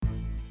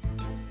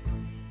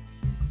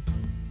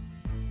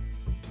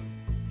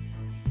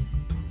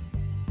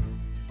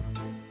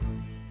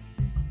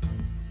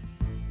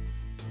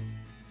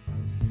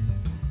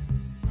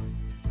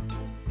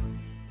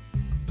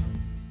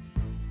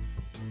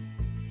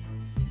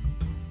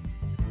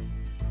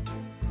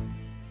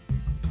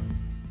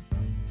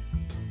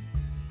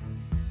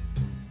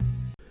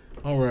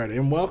All right,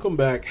 and welcome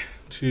back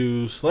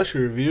to Slushy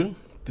Review.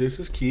 This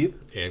is Keith,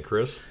 And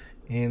Chris.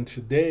 and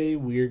today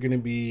we are going to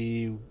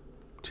be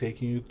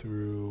taking you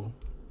through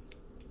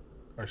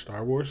our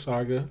Star Wars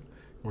saga.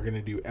 We're going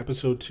to do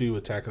Episode 2,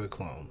 Attack of the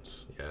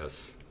Clones.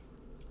 Yes.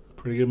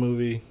 Pretty good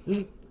movie.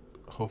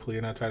 Hopefully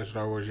you're not tired of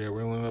Star Wars yet.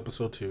 We're only on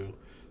Episode 2,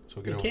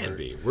 so get It over can't it.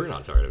 be. We're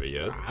not tired of it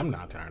yet. I'm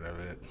not tired of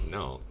it.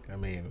 No. I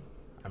mean,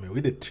 we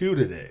did 2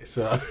 today,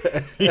 so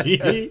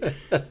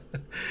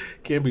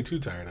can't be too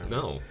tired of it.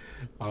 No.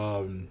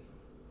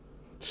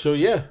 So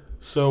yeah.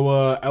 So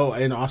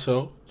and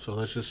also, so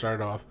let's just start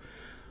off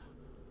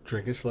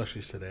drinking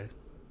slushies today,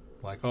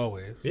 like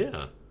always.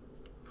 Yeah.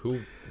 Who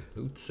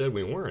said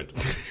we weren't?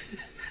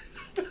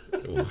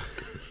 It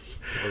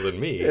wasn't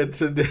me. And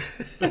today,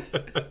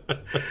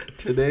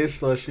 today's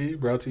slushie,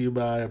 brought to you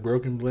by a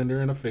broken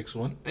blender and a fixed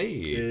one,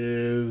 Hey.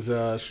 is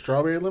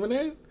strawberry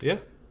lemonade. Yeah.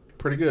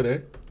 Pretty good, eh?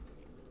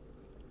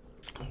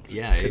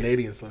 Yeah. Eh?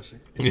 Canadian slushie.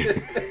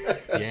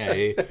 Yeah.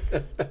 Eh?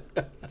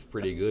 That's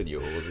pretty good, you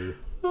hoser.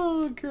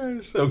 Oh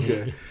gosh.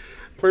 Okay.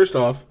 First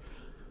off,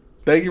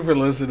 thank you for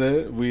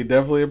listening. We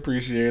definitely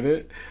appreciate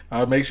it.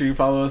 Make sure you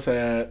follow us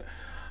at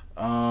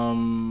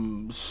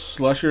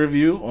Slushy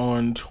Review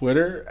on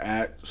Twitter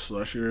at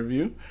Slushy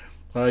Review.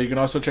 You can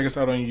also check us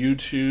out on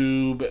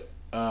YouTube.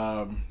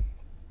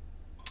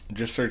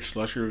 Just search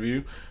Slushy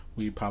Review.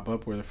 We pop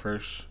up. We're the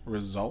first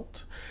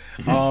result.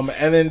 And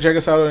then check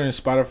us out on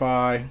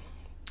Spotify,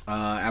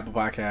 Apple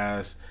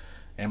Podcasts,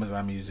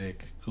 Amazon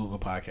Music, Google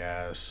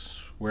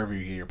Podcasts, wherever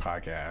you get your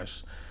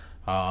podcasts.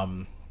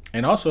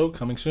 And also,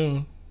 coming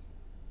soon,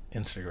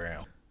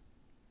 Instagram.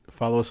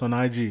 Follow us on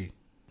IG.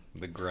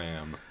 The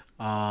gram.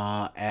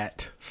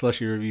 At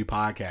Slushy Review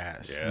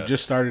Podcast. We Yes.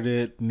 just started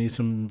it. Need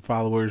some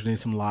followers, need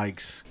some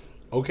likes.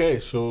 Okay,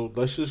 so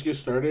let's just get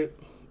started.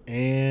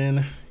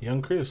 And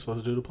young Chris,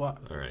 let's do the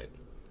plot. All right.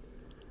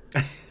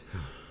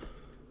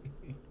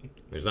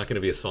 There's not going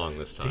to be a song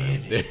this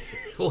time. Damn it.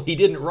 Well, he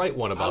didn't write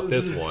one about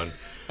this one.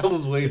 I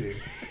was waiting.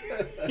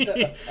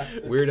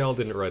 Weird Al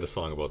didn't write a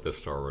song about this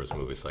Star Wars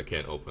movie, so I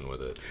can't open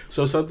with it.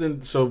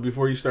 So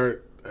before you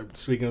start,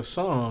 speaking of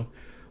song,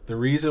 the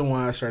reason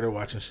why I started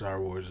watching Star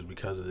Wars is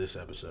because of this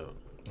episode.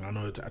 I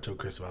know I told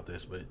Chris about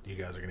this, but you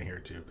guys are going to hear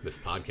it too. This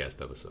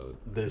podcast episode.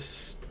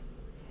 This,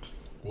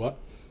 what?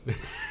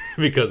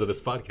 Because of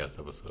this podcast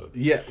episode.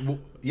 Yeah,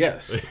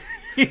 yes.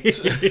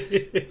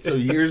 So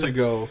years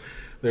ago,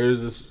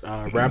 there's this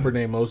rapper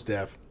named Mos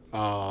Def.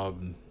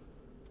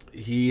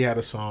 He had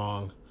a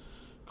song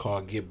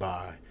called Get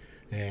By.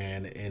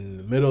 And in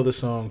the middle of the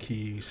song,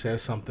 he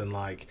says something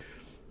like,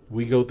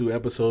 we go through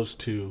episodes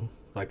 2,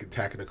 like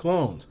Attack of the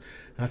Clones.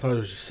 And I thought it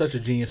was just such a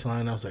genius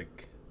line. I was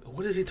like,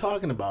 what is he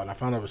talking about? And I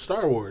found out it was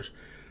Star Wars.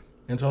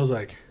 And so I was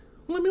like,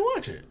 let me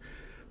watch it.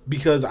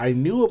 Because I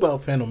knew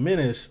about Phantom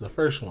Menace, the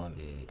first one.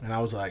 And I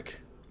was like,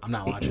 I'm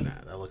not watching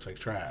that. That looks like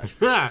trash.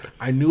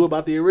 I knew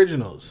about the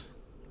originals.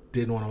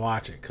 Didn't want to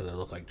watch it because it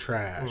looked like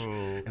trash.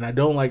 And I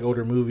don't like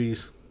older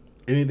movies.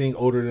 Anything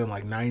older than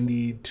like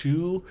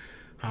 92,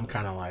 I'm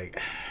kind of like,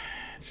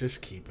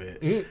 just keep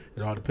it.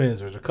 It all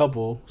depends. There's a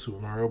couple. Super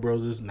Mario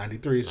Bros. Is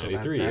 93, so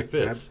 93, that it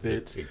fits. That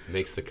fits. It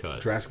makes the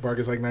cut. Jurassic Park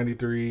is like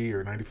 93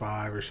 or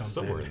 95 or something.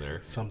 Somewhere in there.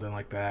 Something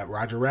like that.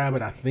 Roger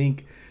Rabbit, I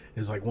think,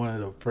 is like one of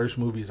the first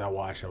movies I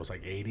watched that was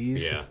like 80s.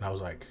 Yeah. And I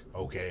was like,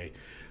 okay.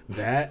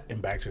 That and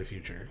Back to the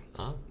Future.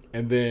 Huh?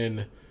 And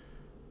then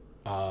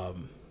a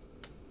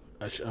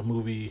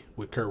movie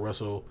with Kurt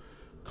Russell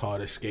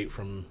called Escape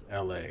from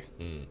L.A.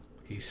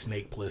 He's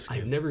Snake Plissken.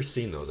 I've never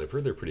seen those. I've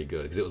heard they're pretty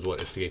good because it was what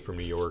Escape from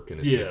New York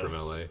and Escape from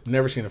L.A.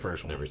 Never seen the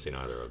first one. Never seen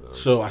either of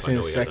those. So I seen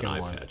know the he has an second eye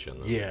one. patch in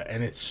them. Yeah,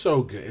 and it's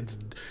so good. It's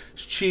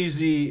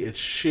cheesy. It's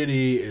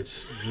shitty.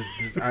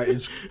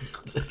 It's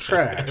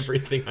trash.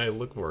 Everything I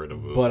look for in a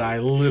movie. But I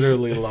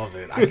literally love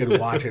it. I could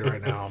watch it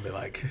right now and be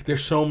like,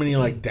 there's so many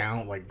like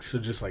down like so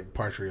just like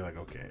parts where you're like,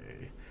 okay,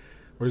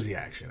 where's the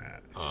action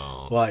at?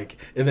 Oh. Like,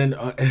 and then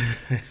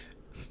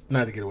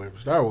not to get away from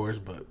Star Wars,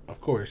 but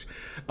of course,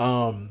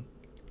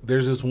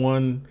 there's this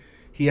one.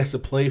 He has to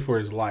play for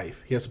his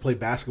life. He has to play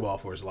basketball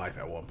for his life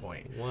at one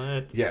point.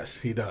 What? Yes,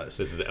 he does.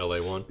 This is the L.A.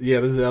 one? Yeah,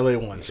 this is the LA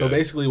one. So Okay.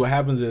 basically what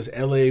happens is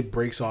LA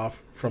breaks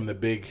off from the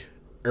big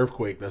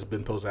earthquake that's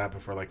been supposed to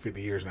happen for like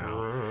 50 years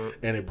now.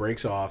 And it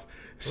breaks off.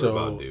 So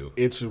about due?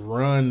 it's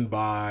run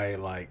by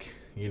like,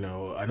 you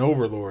know, an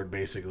overlord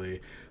basically.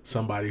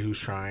 Somebody who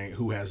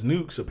has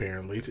nukes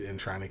apparently and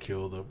trying to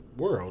kill the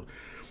world.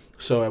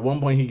 So at one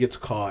point he gets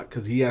caught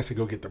because he has to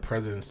go get the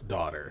president's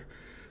daughter.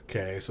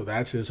 Okay, so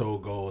that's his whole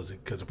goal is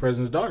because the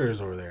president's daughter is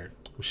over there.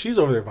 She's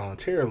over there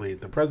voluntarily.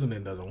 The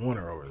president doesn't want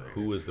her over there.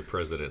 Who was the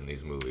president in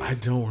these movies? I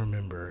don't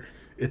remember.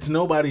 It's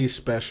nobody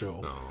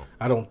special. No.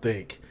 I don't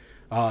think.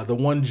 The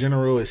one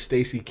general is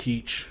Stacy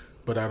Keach,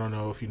 but I don't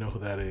know if you know who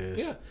that is.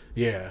 Yeah.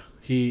 Yeah.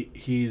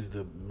 He's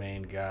the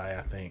main guy,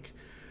 I think.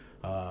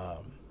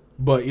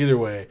 But either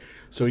way,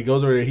 so he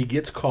goes over there. He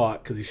gets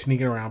caught because he's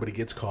sneaking around, but he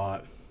gets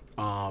caught.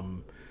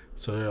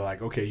 So they're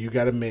like, okay, you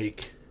got to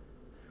make.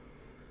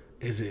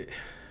 Is it?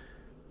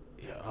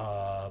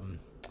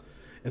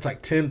 It's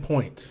like 10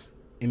 points,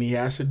 and he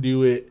has to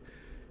do it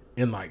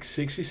in like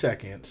 60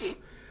 seconds,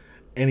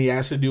 and he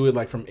has to do it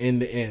like from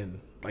end to end,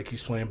 like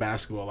he's playing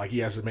basketball. Like he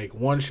has to make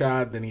one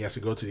shot, then he has to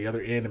go to the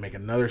other end and make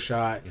another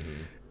shot,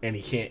 and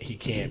he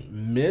can't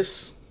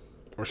miss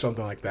or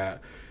something like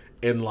that.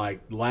 And like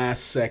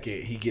last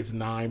second, he gets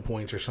 9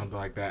 points or something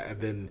like that,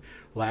 and then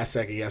last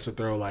second he has to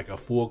throw like a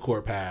full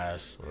court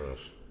pass. Ugh.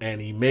 And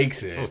he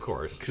makes it, Of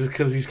course,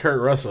 because he's Kurt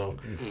Russell,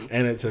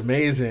 and it's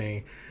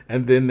amazing.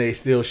 And then they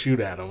still shoot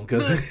at him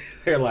because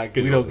they're like,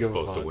 we don't give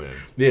a fuck. To win.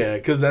 Yeah,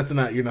 because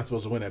you're not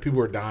supposed to win that. People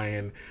are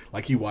dying.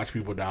 Like he watched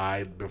people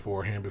die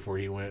beforehand before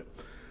he went.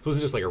 So is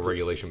it just like a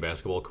regulation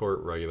basketball court,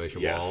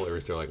 regulation Yes. ball, or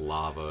is there like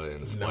lava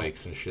and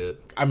spikes and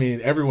shit? I mean,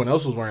 everyone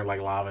else was wearing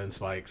like lava and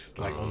spikes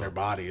like on their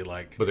body,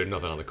 like. But there's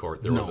nothing on the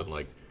court. There No. wasn't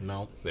like Just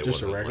a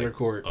wasn't, regular like,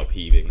 court.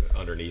 upheaving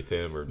underneath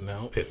him, or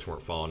No. pits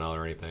weren't falling out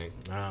or anything.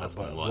 Nah, That's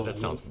but- that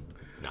sounds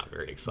not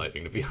very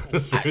exciting, to be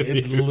honest with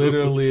It you.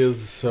 literally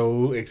is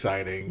so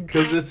exciting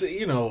because it's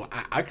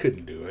I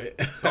couldn't do it.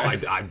 Oh,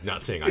 I'm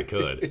not saying I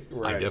could.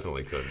 Right. I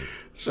definitely couldn't.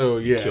 So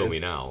yeah, Kill me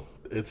now.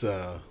 It's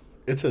a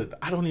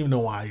I don't even know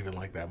why I even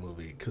like that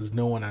movie because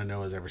no one I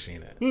know has ever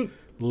seen it.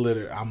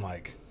 Literally, I'm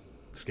like,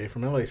 Escape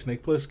from LA,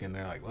 Snake Plissken.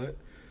 They're like, what?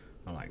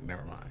 I'm like,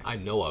 never mind. I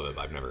know of it,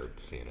 but I've never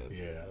seen it.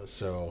 Yeah.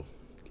 So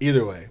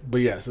either way,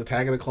 but yes,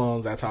 Attack of the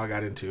Clones. That's how I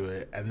got into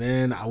it, and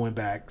then I went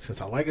back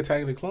since I like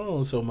Attack of the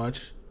Clones so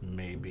much.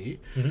 Maybe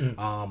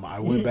I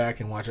went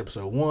back and watched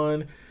episode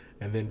 1,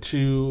 and then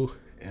 2,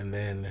 and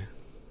then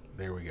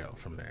there we go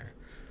from there.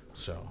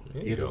 So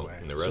There you either go. way,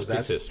 And the rest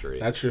is history.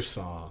 That's your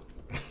song.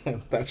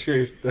 that's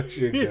your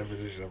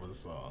definition of a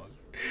song.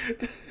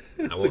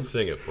 I won't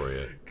sing it for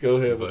you. Go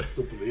ahead. But-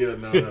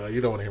 No. You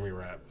don't want to hear me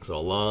rap. So a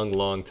long,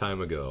 long time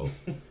ago,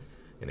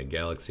 in a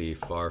galaxy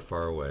far,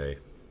 far away.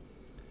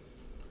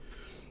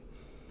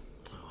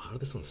 Oh, how did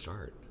this one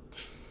start?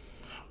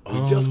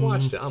 We just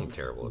watched it. I'm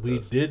terrible at We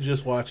this. did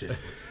just watch it.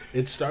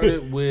 It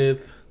started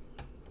with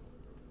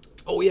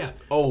Oh yeah.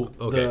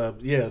 Okay.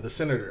 the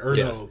senator or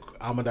Yes. no,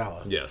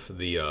 Amidala. Yes,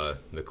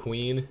 the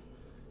queen,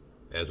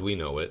 as we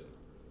know it,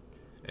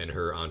 and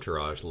her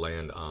entourage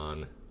land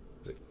on,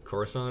 is it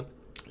Coruscant,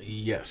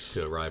 Yes.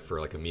 to arrive for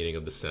like a meeting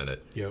of the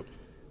Senate. Yep.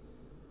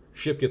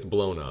 Ship gets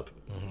blown up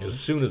as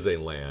soon as they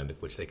land,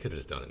 which they could have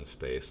just done it in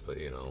space, but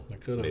They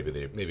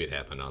could've. maybe it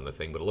happened on the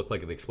thing, but it looked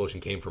like the explosion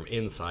came from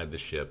inside the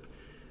ship.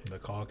 The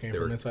call came They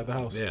from were- inside the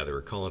house. Yeah, they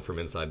were calling from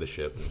inside the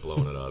ship and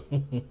blowing it up.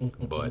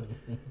 But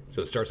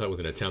so it starts out with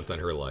an attempt on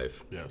her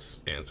life, Yes.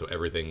 and so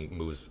everything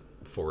moves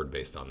forward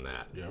based on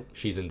that. Yep.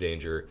 She's in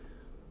danger.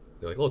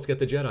 They're like, "Oh, let's get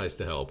the Jedis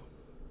to help."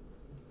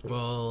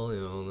 Well, the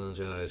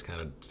Jedis kind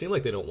of seem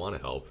like they don't want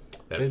to help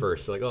at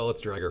first. They're like, "Oh,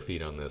 let's drag our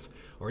feet on this,"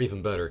 or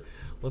even better,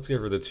 let's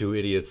give her the 2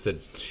 idiots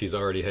that she's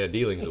already had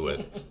dealings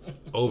with.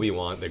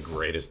 Obi-Wan, the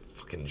greatest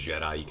fucking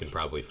Jedi you can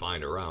probably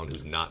find around,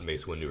 who's not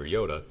Mace Windu or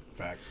Yoda,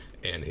 Fact.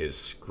 and his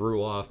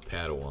screw-off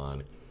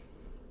Padawan,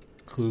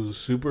 Who's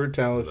super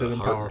talented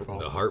and powerful.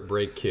 the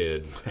Heartbreak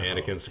Kid,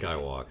 Anakin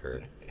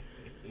Skywalker.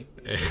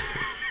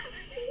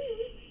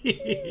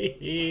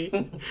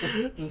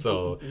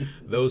 So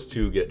those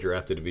two get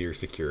drafted to be her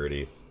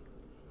security,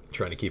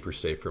 trying to keep her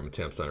safe from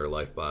attempts on her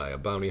life by a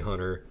bounty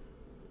hunter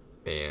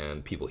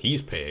and people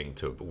he's paying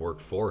to work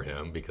for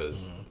him,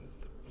 because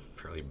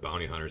apparently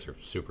bounty hunters are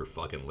super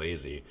fucking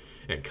lazy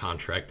and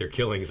contract their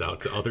killings out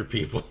to other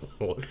people.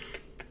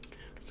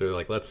 So they're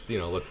like, let's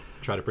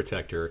try to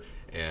protect her.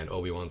 And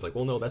Obi-Wan's like,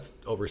 well, no, that's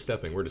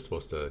overstepping. We're just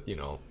supposed to,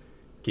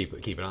 keep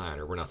an eye on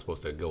her. We're not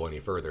supposed to go any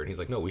further. And he's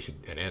like, no, we should.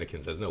 And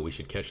Anakin says, no, we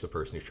should catch the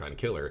person who's trying to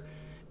kill her,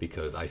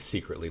 because I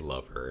secretly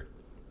love her.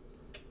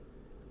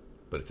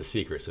 But it's a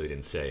secret, so he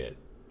didn't say it.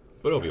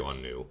 But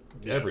Obi-Wan knew.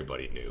 Yeah.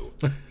 Everybody knew.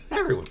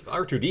 Everyone.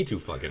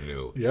 R2-D2 fucking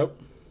knew. Yep.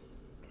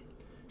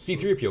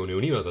 C-3PO knew,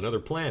 and he was on another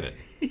planet.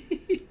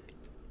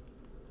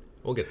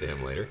 We'll get to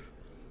him later.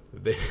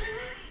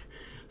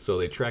 So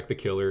they track the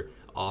killer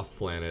off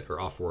planet or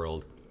off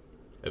world,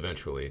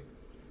 eventually,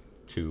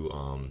 to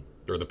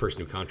or the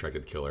person who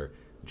contracted the killer,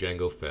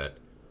 Jango Fett.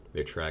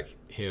 They track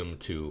him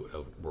to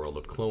a world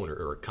of cloner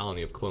or a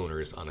colony of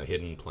cloners on a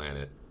hidden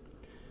planet,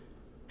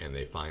 and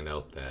they find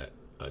out that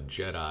a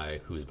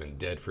Jedi who's been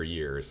dead for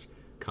years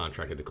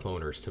contracted the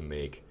cloners to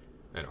make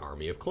an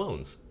army of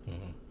clones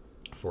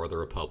for the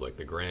Republic,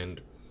 the Grand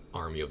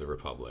Army of the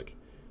Republic.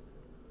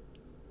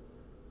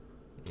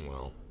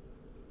 Well,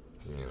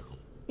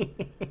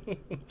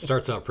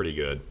 starts out pretty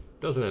good.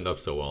 Doesn't end up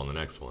so well in the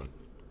next one,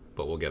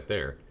 but we'll get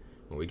there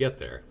when we get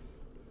there.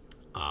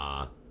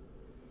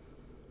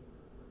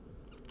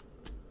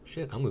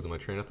 Shit, I'm losing my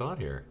train of thought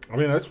here. I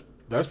mean,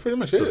 that's pretty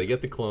much it. So they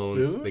get the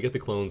clones. Isn't it? They get the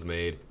clones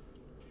made.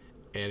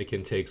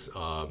 Anakin takes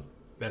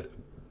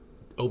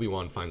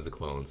Obi-Wan finds the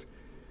clones.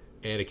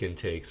 Anakin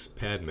takes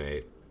Padme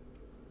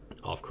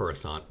off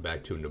Coruscant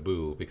back to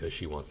Naboo because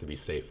she wants to be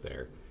safe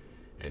there.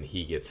 And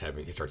he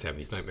starts having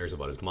these nightmares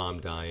about his mom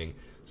dying.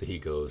 So he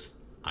goes,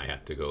 I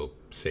have to go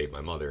save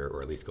my mother,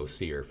 or at least go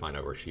see her, find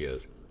out where she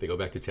is. They go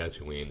back to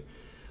Tatooine.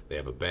 They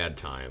have a bad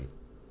time.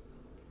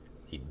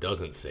 He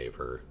doesn't save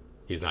her.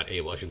 He's not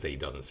able. I shouldn't say he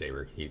doesn't save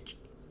her.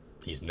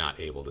 He's not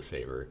able to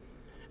save her.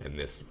 And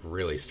this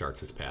really starts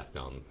his path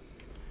down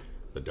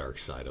the dark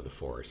side of the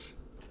Force.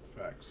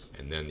 Facts.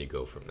 And then you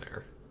go from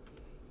there.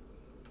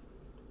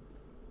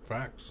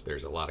 Facts.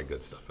 There's a lot of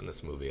good stuff in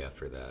this movie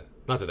after that.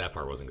 Not that that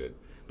part wasn't good,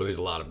 but there's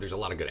a lot of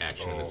good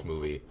action in this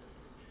movie.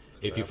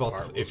 If you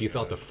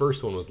thought the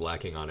first one was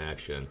lacking on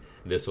action,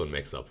 this one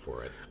makes up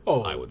for it.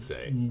 I would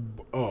say.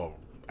 Oh,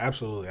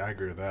 absolutely, I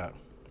agree with that,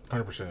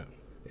 100%.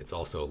 It's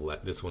also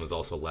this one is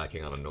also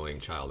lacking on annoying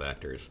child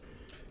actors.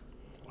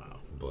 Wow.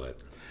 But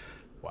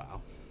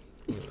wow.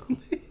 You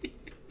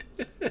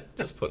know,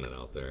 just putting it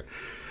out there.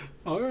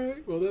 All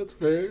right, well that's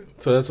fair.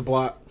 So that's a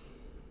plot.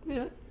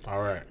 Yeah.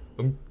 All right.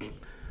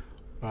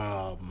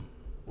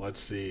 Let's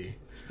see.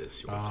 Is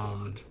this your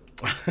plot?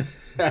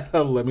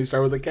 Let me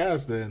start with the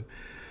cast then.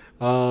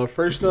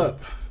 First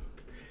up,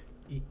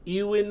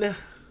 Ewan. I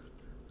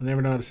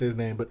never know how to say his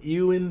name, but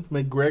Ewan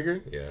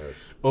McGregor.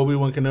 Yes.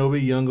 Obi-Wan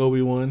Kenobi, young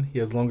Obi-Wan. He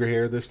has longer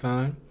hair this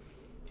time.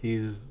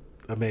 He's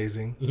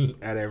amazing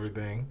at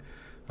everything.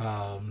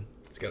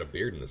 He's got a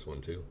beard in this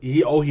one too.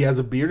 He has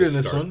a beard in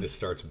this one. This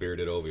starts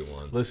bearded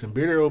Obi-Wan. Listen,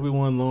 bearded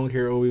Obi-Wan, long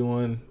hair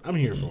Obi-Wan. I'm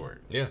here for it.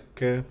 Yeah.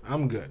 Okay,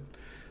 I'm good.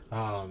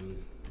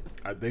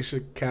 They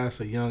should cast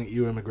a young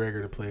Ewan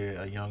McGregor to play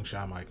a young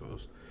Shawn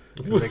Michaels.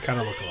 Because they kind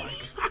of look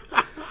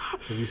alike.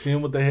 Have you seen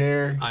him with the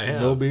hair? I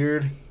have. No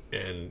beard?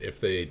 And if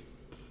they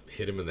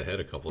hit him in the head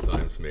a couple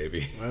times,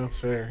 maybe. Well,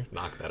 fair.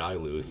 Knock that eye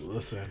loose.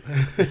 Listen.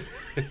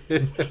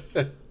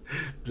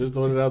 Just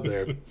throwing it out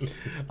there.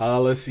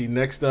 Let's see.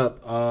 Next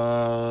up,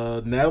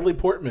 Natalie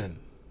Portman.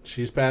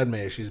 She's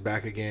Padme. She's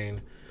back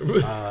again.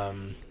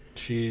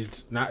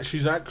 She's not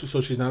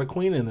a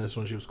queen in this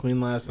one. She was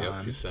queen last time.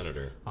 Yep, she's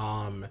senator.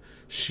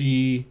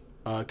 She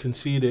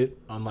conceded,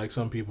 unlike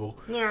some people.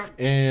 Yeah.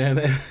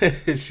 And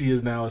she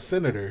is now a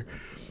senator.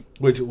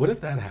 Which, what if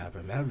that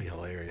happened? That would be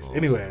hilarious.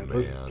 Anyway,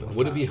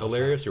 would it be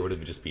hilarious or would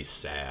it just be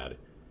sad?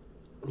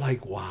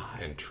 Like, why?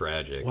 And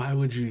tragic. Why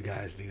would you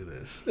guys do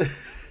this?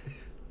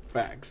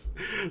 Facts.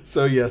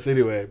 So yes.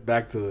 Anyway,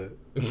 back to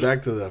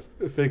the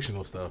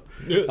fictional stuff.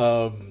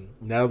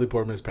 Natalie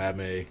Portman's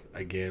Padme.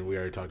 Again, we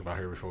already talked about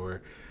her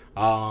before.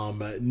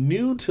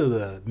 New to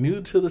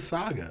the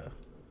saga,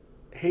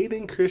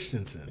 Hayden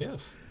Christensen.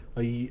 Yes.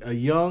 A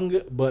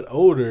young but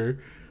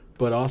older,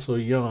 but also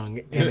young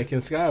Anakin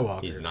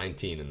Skywalker. He's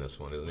 19 in this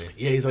one, isn't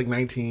he? Yeah, he's like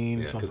 19.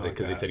 Yeah, something like that.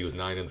 Because they said he was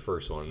 9 in the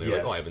first one. And they're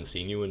like, "Oh, I haven't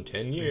seen you in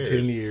 10 years."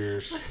 10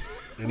 years.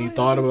 And he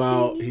thought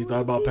about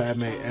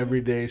Padme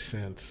every day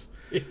since.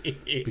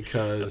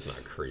 Because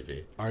that's not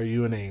creepy. Are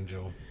you an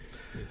angel?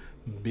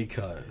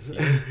 Because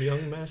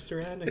young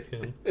Master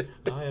Anakin,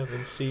 I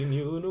haven't seen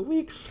you in a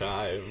week's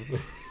time.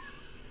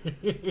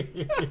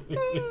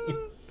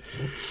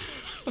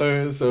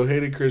 Alright, so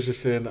Hayden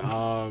Christensen,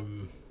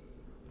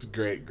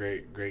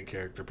 great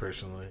character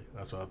personally.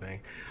 That's what I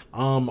think.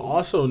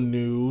 Also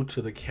new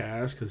to the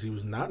cast because he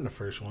was not in the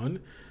first one.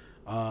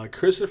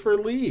 Christopher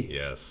Lee.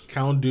 Yes.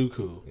 Count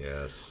Dooku.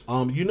 Yes.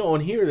 On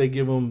here they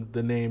give him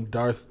the name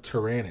Darth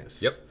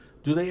Tyrannus. Yep.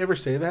 Do they ever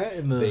say that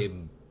in the?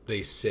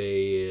 They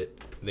say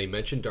it. They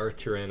mention Darth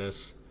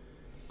Tyrannus.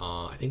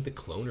 I think the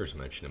cloners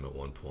mentioned him at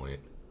one point.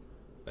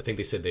 I think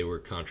they said they were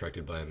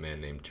contracted by a man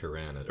named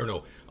Tyrannus. Or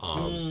no,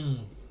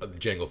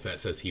 Jango Fett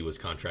says he was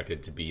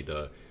contracted to be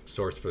the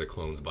source for the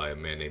clones by a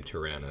man named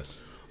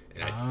Tyrannus.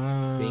 And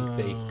I think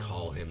they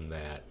call him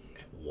that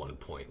at one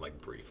point,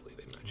 like briefly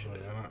they mentioned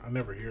it. I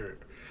never hear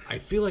it. I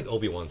feel like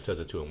Obi-Wan says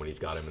it to him when he's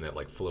got him in that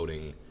like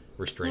floating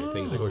restraint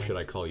things. Like, "Oh, should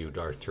I call you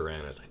Darth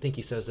Tyrannus?" I think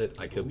he says it.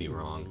 I could be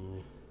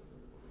wrong.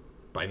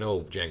 But I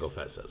know Jango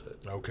Fett says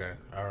it. Okay,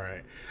 all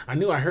right. I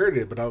knew I heard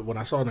it, but when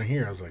I saw it in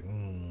here, I was like,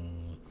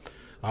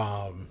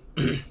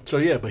 So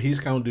yeah, but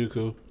he's Count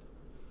Dooku.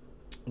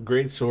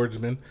 Great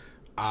swordsman,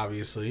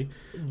 obviously.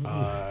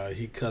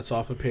 He cuts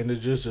off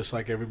appendages just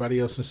like everybody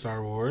else in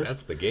Star Wars.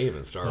 That's the game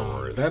in Star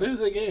Wars. That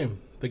is a game.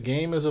 The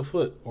game is a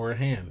foot or a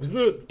hand.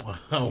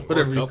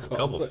 Whatever you call it. A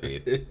couple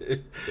feet,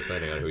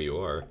 depending on who you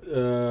are.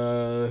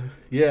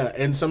 Yeah,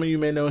 and some of you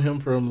may know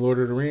him from Lord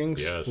of the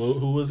Rings. Yes.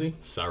 Who was he?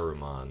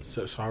 Saruman.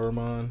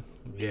 Saruman.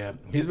 Yeah,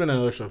 he's been in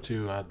other stuff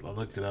too. I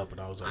looked it up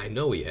and I was like, I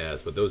know he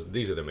has, but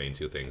these are the main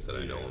two things that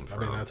I know him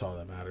from. I mean, that's all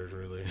that matters,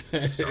 really.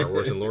 Star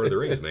Wars and Lord of the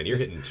Rings, man. You're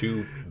hitting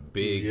two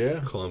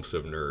big clumps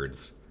of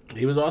nerds.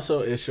 He was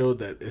also, it said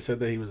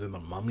that he was in The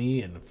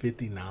Mummy in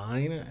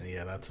 1959. And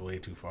yeah, that's way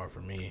too far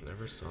for me.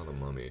 Never saw The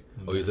Mummy.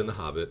 Oh, he's in The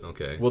Hobbit.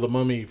 Okay. Well, The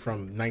Mummy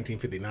from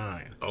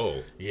 1959.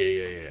 Oh.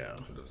 Yeah.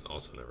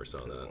 Also never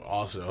saw that.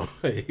 Also,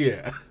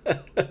 yeah.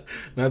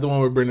 Not the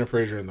one with Brendan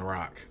Fraser and The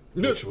Rock,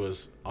 which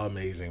was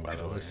amazing, by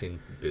the way. I've only seen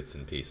bits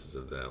and pieces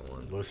of that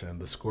one. Listen,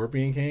 The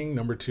Scorpion King,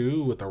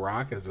 #2, with The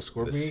Rock as the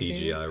Scorpion King.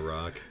 The CGI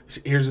Rock.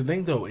 See, here's the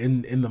thing, though.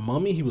 In The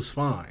Mummy, he was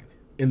fine.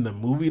 In the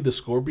movie The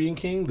Scorpion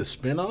King, the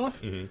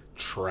spinoff,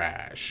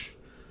 trash.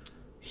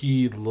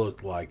 He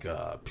looked like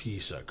a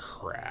piece of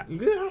crap.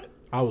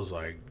 I was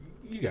like,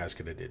 you guys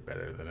could have did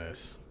better than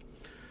this.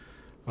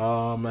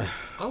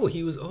 Oh,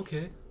 he was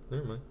okay.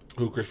 Never mind.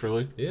 Who, Christopher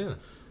Lee? Yeah.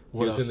 He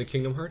was in the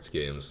Kingdom Hearts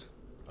games.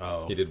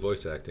 Oh. He did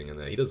voice acting in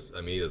that. He does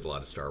a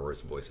lot of Star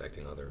Wars voice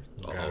acting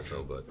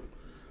also, but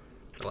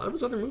A lot of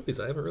his other movies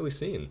I haven't really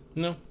seen.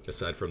 No.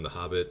 Aside from the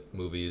Hobbit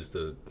movies,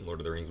 the Lord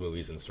of the Rings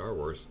movies, and Star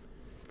Wars.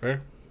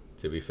 Fair.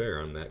 To be fair,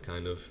 I'm that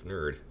kind of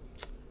nerd.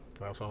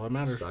 That's all that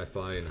matters.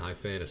 Sci-fi and high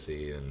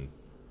fantasy, and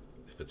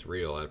if it's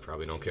real, I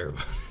probably don't care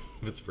about it.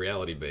 If it's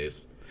reality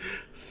based.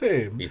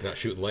 Same. He's not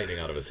shooting lightning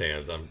out of his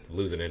hands. I'm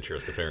losing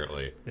interest,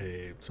 apparently.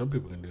 Hey, some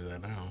people can do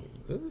that now.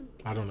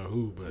 I don't know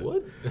who, but...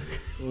 What?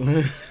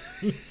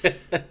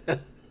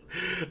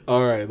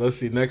 All right, let's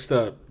see. Next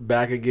up,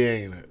 back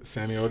again,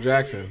 Samuel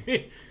Jackson.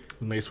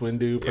 Mace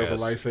Windu, purple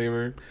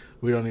lightsaber.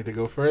 We don't need to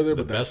go further,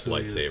 but that's the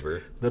best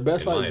lightsaber. The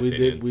best in my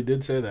opinion. We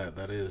did say that.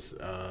 That is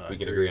we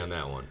can agree on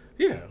that one.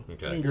 Yeah. Okay. We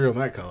can agree on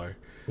that color.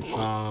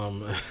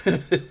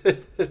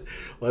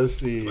 Let's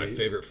see. It's my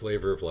favorite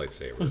flavor of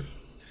lightsaber.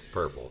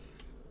 Purple.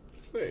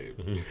 Same.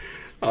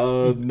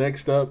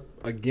 Next up,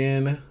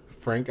 again,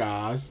 Frank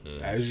Oz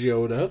as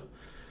Yoda.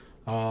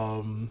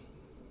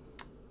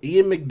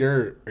 Ian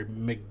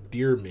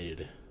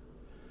McDiarmid.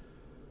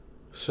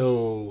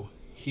 So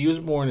he was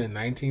born in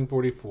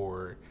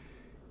 1944.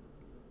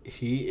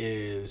 He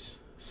is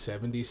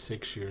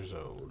 76 years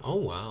old. Oh,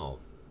 wow.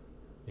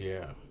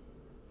 Yeah.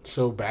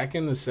 So back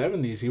in the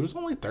 70s, he was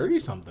only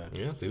 30-something.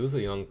 Yes, he was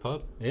a young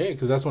pup. Yeah,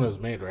 because that's when it was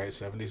made, right?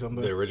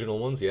 70-something? The original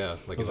ones, yeah.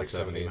 Like in the like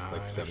 70s.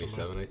 Like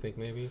 77, I think,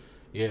 maybe.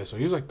 Yeah, so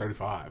he was like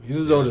 35. He's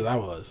as old as I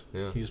was.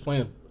 Yeah. He was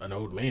playing an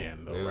old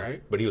man, though,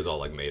 right? But he was all,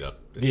 like, made up.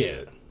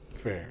 Yeah.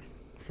 Fair.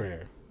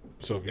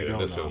 So if you don't know.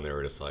 This one, they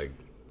were just like,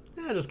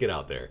 just get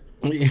out there.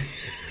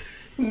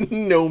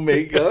 No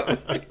makeup.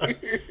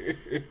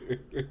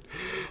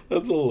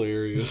 That's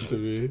hilarious to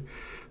me.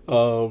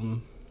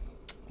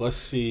 Let's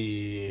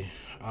see.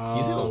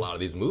 He's in a lot of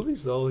these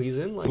movies, though. He's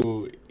in, like,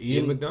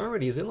 Ian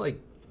McDiarmid. He's in, like,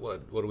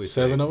 what do we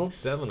say? 7 of them?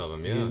 7 of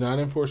them, yeah. He's not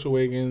in Force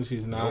Awakens.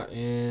 He's not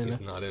in... He's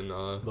not in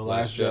The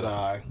Last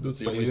Jedi.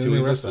 Those are the only 2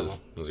 he misses.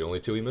 Those are the only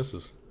 2 he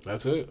misses.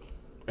 That's it.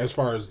 As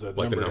far as the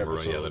numbered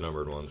episodes. Yeah, the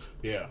numbered ones.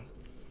 Yeah.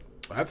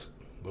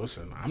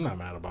 Listen, I'm not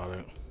mad about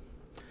it.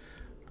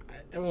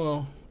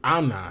 Well,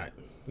 I'm not.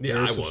 Yeah,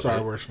 There's I some wasn't.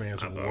 Star Wars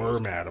fans were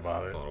mad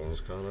about I it. thought it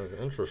was kind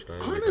of interesting.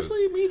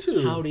 Honestly, me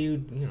too. How do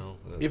you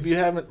if you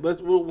haven't,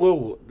 that's.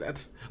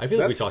 I feel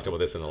like we talked about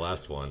this in the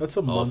last one. That's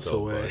a month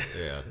away.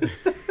 Yeah,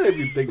 if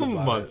you think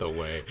about a month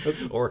away,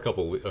 or a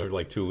couple, or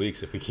like 2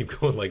 weeks if we keep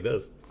going like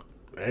this.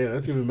 Hey,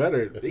 that's even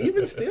better.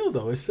 Even still,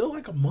 though, it's still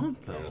like a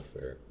month though. Yeah,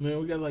 fair. Man,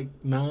 we got like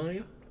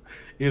 9.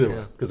 Either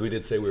way, because we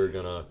did say we were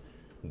gonna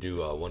do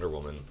Wonder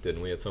Woman,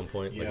 didn't we? At some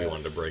point, yes. Like we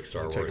wanted to break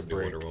Star Wars and do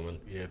Wonder Woman.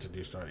 Yeah, to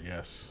do Star.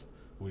 Yes,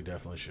 we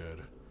definitely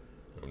should.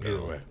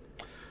 Either way,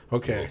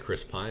 okay.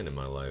 Chris Pine in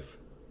my life.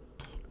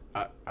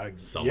 I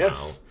somehow.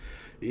 Yes.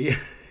 Yeah.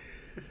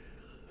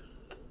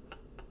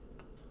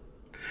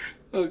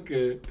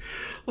 Okay,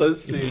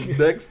 let's see.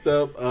 Next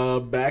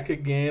up, back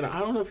again.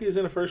 I don't know if he was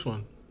in the first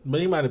one, but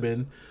he might have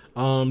been.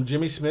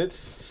 Jimmy Smits,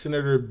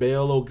 Senator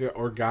Bail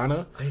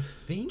Organa. I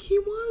think he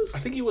was. I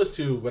think he was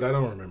too, but I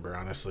don't remember,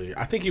 honestly.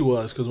 I think he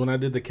was, because when I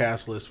did the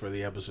cast list for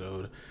the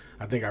episode,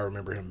 I think I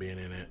remember him being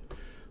in it.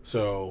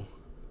 So,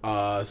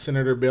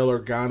 Senator Bail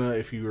Organa,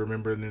 if you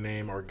remember the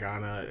name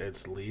Organa,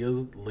 it's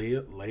Leia's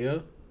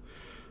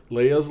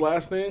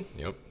last name.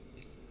 Yep.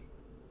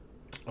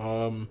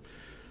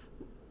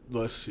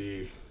 Let's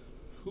see.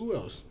 Who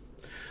else?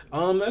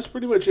 That's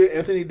pretty much it.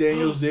 Anthony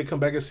Daniels did come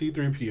back as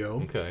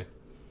C-3PO. Okay.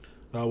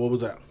 What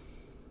was that?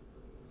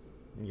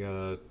 You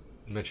gotta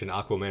mention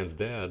Aquaman's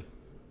dad.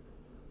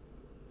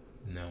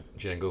 No.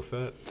 Jango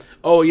Fett.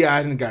 Oh yeah,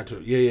 I didn't got to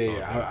it. Yeah.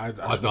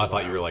 Okay. I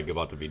thought you were like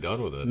about to be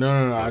done with it.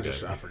 No. Okay.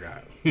 I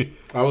forgot.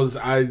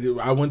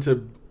 I went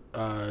to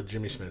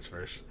Jimmy Smits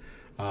first.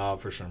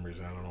 For some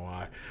reason, I don't know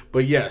why.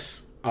 But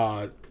yes,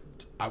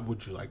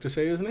 would you like to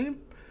say his name?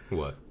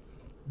 What?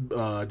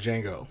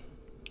 Django.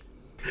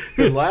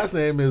 His last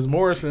name is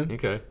Morrison.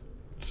 Okay.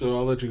 So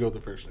I'll let you go with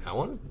the first name. I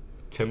want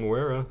Tim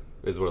Muera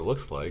is what it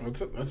looks like.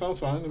 That sounds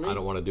fine to me. I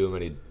don't want to do him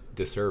any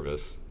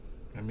disservice.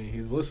 I mean,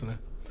 he's listening.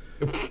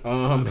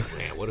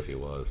 Man, what if he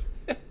was?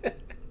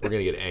 We're going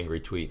to get an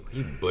angry tweet.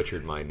 You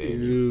butchered my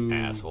name, you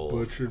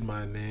assholes. Butchered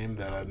my name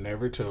that I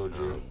never told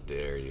you. How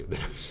dare you.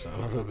 Son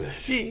of a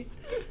bitch.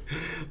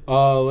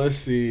 Let's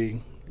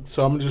see.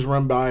 So I'm going to just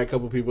run by a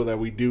couple people that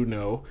we do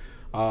know.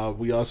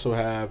 We also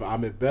have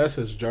Ahmed Best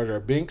as Jar Jar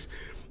Binks.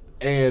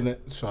 And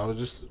so I was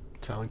just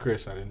telling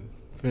Chris, I didn't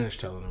finish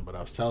telling him, but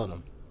I was telling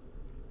him.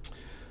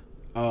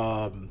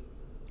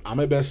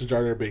 Ahmed Best as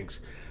Jar Jar Binks.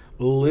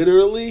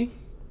 Literally,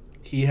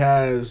 he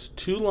has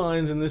 2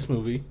 lines in this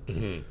movie.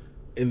 Mm-hmm.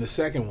 In the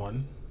second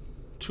one,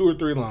 2 or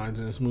 3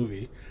 lines in this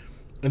movie.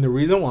 And the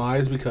reason why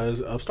is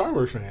because of Star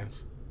Wars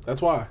fans.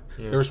 That's why.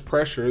 Yeah. There's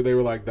pressure. They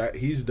were like, that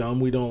he's dumb,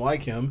 we don't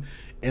like him.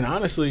 And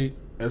honestly,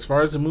 as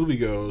far as the movie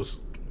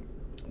goes,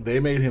 they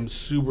made him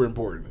super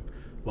important.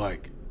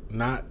 Like,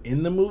 not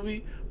in the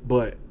movie,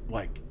 but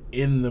like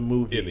in the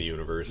movie. In the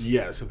universe.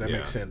 Yes, if that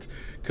makes sense.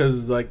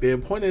 Because like they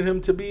appointed him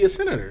to be a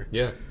senator.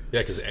 Yeah,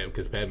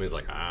 because Padme's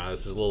like,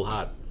 this is a little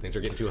hot. Things are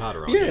getting too hot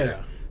around here.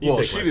 Yeah.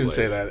 Well, she didn't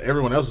say that.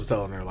 Everyone else was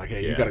telling her like,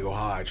 hey, you got to go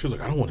hide. She was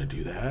like, I don't want to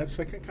do that. It's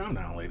like, calm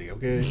down, lady,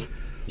 okay?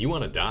 You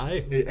want to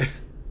die? Yeah.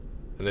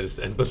 And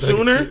then but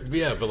Sooner?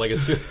 Yeah, but like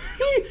as soon,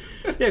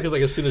 yeah, because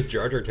like as soon as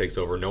Jar Jar takes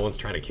over, no one's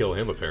trying to kill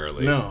him.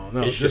 Apparently, No,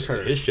 just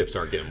her. His ships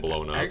aren't getting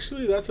blown up.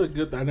 Actually, that's a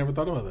good. I never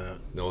thought about that.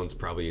 No one's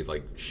probably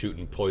like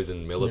shooting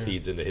poison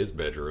millipedes into his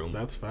bedroom.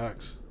 That's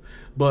facts.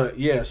 But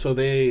yeah, so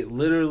they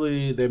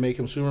make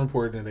him super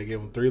important, and they give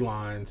him 3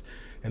 lines,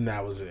 and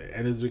that was it.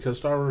 And it's because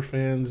Star Wars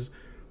fans,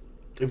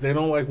 if they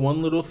don't like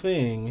one little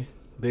thing,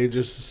 they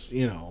just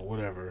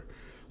whatever.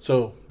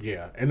 So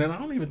yeah, and then I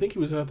don't even think he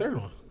was in a third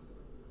one.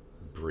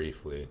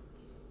 Briefly.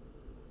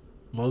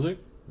 Was he?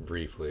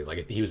 Briefly,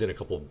 like he was in a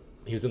couple.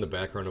 He was in the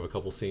background of a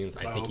couple scenes.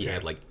 I think he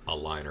had like a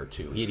line or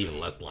two. He had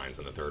even less lines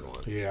in the third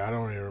one. Yeah, I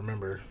don't even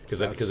remember.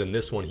 Because in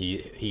this one,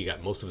 he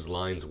got most of his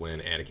lines when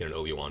Anakin and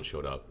Obi-Wan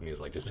showed up, and he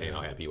was like just saying how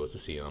happy he was to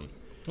see them.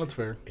 That's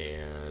fair.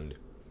 And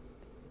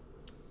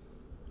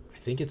I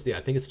think it's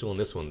still in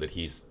this one that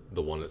he's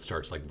the one that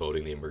starts like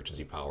voting the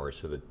emergency powers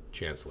to the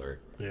Chancellor.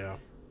 Yeah.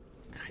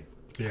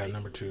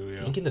 Number 2. Yeah.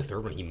 I think in the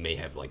third one he may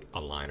have like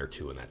a line or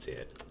two, and that's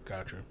it.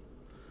 Gotcha.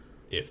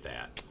 If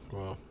that.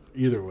 Well,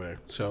 either way.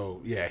 So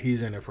yeah,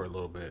 he's in it for a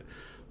little bit.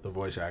 The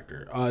voice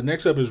actor.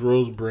 Next up is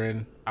Rose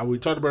Byrne. We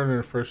talked about her in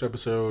the first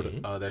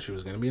episode that she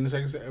was going to be in the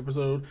second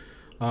episode.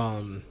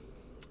 I'm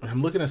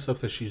looking at stuff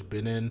that she's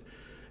been in,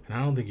 and I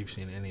don't think you've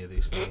seen any of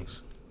these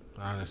things.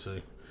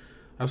 Honestly,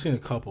 I've seen a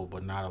couple,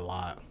 but not a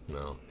lot.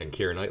 No. And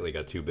Keira Knightley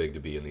got too big to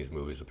be in these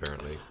movies,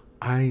 apparently.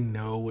 I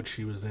know what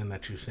she was in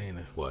that you've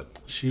seen. What?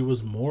 She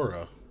was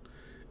Mora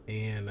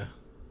in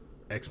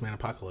X-Men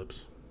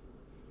Apocalypse.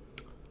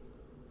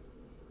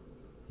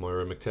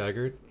 Moira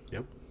McTaggart?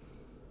 Yep.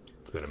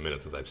 It's been a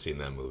minute since I've seen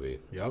that movie.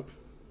 Yep.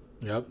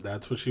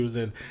 That's what she was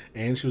in.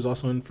 And she was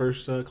also in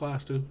First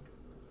Class, too.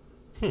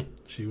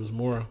 She was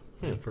Mora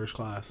in First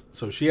Class.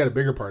 So she had a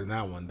bigger part in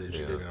that one than she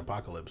did in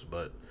Apocalypse.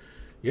 But,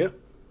 yeah,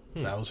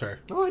 that was her.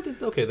 Oh, I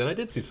did. Okay, then I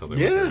did see something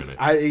with her in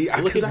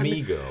it. Look at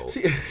me go.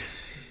 See,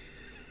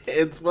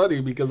 it's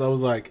funny because I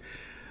was like,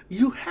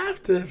 you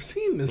have to have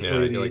seen this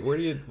lady. You're like,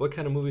 what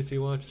kind of movies do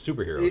you watch?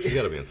 Superhero. She's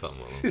got to be in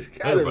something with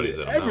them. Everybody's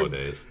in them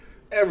nowadays.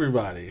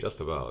 Everybody. Just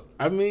about.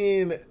 I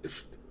mean,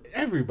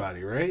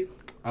 everybody, right?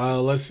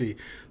 Let's see.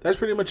 That's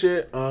pretty much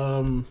it.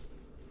 The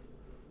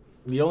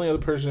only other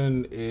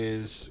person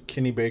is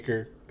Kenny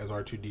Baker as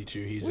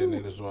R2-D2. He's in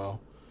it as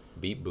well.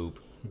 Beep boop.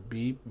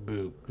 Beep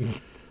boop.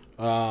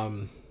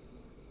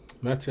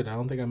 That's it. I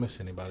don't think I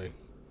missed anybody.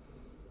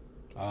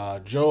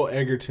 Joel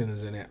Egerton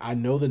is in it. I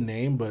know the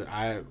name, but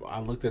I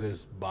looked at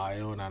his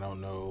bio and I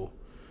don't know.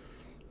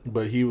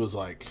 But he was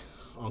like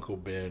Uncle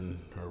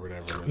Ben or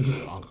whatever.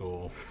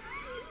 Uncle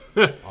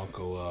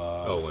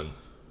Owen.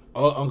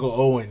 Oh, Uncle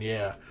Owen,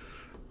 yeah.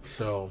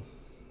 So,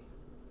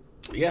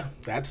 yeah,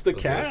 that's the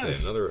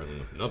cast. Say,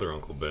 another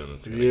Uncle Ben.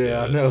 That's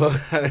I know.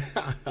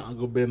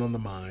 Uncle Ben on the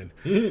mind.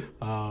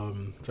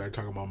 Started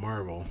talking about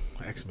Marvel,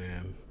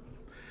 X-Men.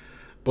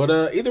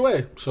 But either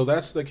way, so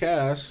that's the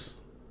cast.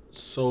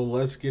 So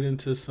let's get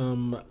into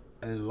some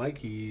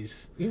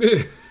likies.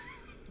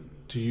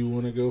 Do you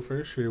want to go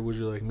first, or would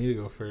you like me to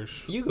go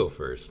first? You go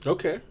first.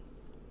 Okay.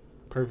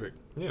 Perfect.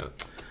 Yeah.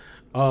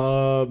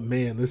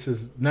 Man, this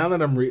is now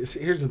that I'm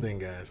here's the thing,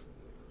 guys,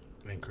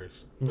 and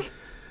Chris.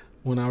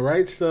 When I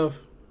write stuff,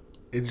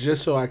 it's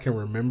just so I can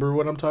remember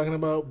what I'm talking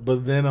about.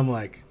 But then I'm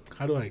like,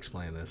 how do I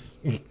explain this?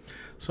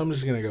 So I'm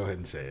just gonna go ahead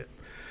and say it.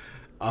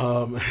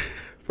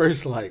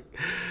 First, like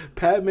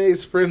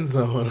Padme's friend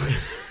zone.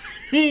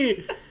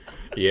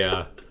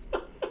 Yeah.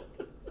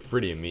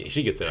 Pretty immediate.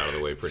 She gets it out of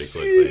the way pretty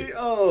quickly.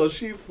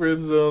 She friend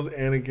zones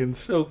Anakin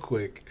so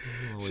quick.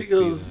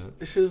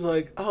 She's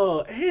like,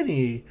 oh,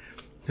 Annie.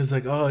 He's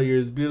like, oh, you're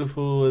as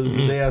beautiful as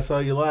the day I saw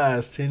you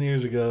last 10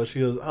 years ago. She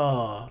goes,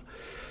 oh,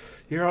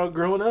 you're all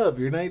grown up.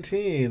 You're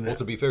 19. Well,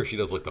 to be fair, she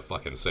does look the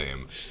fucking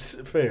same.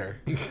 Fair.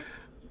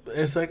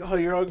 It's like, oh,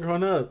 you're all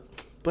grown up.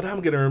 But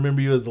I'm going to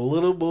remember you as a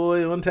little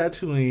boy on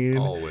Tatooine.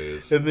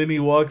 Always. And then he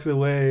walks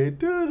away.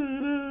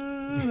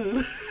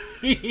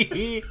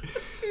 He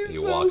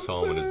walks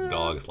home and his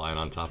dog's lying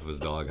on top of his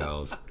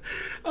doghouse.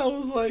 I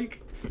was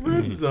like,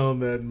 friend zone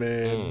that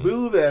man.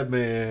 Boo that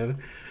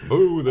man.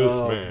 Boo this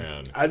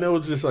man. I know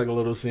it's just like a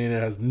little scene. It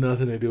has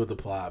nothing to do with the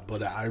plot,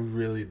 but I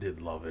really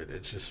did love it.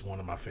 It's just one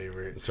of my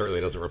favorites. It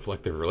certainly doesn't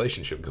reflect their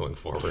relationship going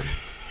forward.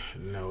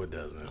 No, it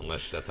doesn't.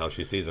 Unless that's how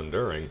she sees him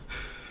during.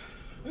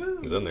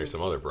 Because then there's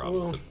some other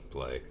problems at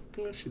play.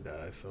 Well, she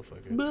dies, so fuck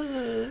it.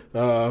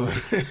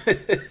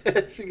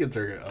 She gets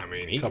her. I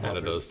mean, he kind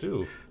of does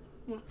too.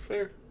 Well,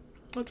 fair.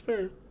 That's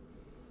fair.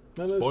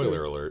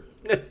 Spoiler alert.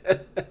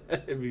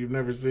 If you've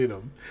never seen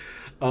them.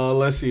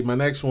 Let's see. My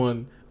next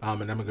one,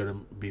 and I'm going to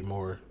be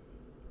more,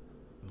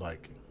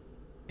 like,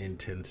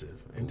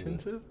 intensive. Ooh.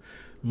 Intensive?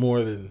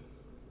 More than...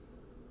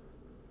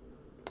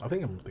 I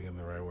think I'm thinking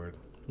the right word.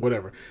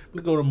 Whatever. I'm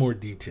going to go to more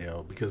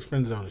detail, because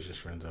friend zone is just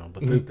friend zone.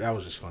 But that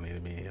was just funny to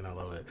me, and I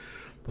love it.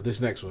 But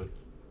this next one.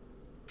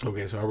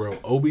 Okay, so I wrote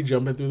Obi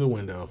jumping through the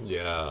window.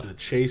 Yeah. The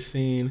chase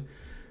scene,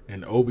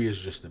 and Obi is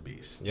just a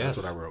beast. Yes.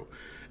 That's what I wrote.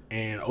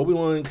 And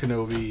Obi-Wan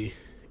Kenobi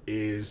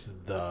is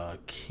the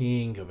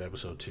king of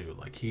episode 2.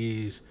 Like,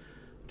 he's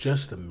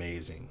just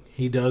amazing.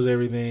 He does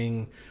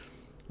everything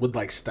with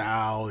like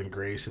style and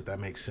grace, if that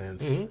makes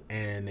sense. Mm-hmm.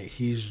 And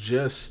he's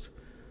just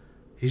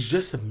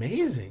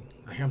amazing.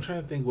 Like, I'm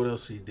trying to think what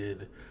else he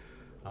did.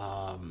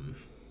 What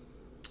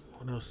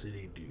else did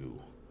he do?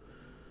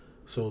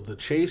 So the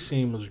chase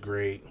scene was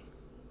great.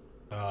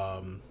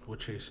 What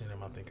chase scene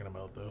am I thinking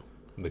about though?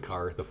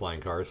 The flying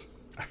cars.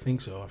 I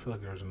think so. I feel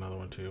like there was another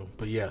one too.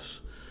 But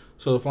yes.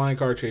 So the flying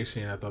car chase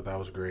scene, I thought that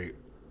was great.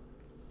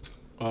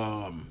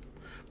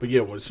 But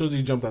yeah, as soon as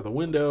he jumped out the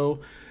window,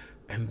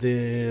 and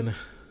then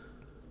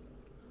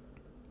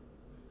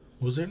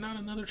was there not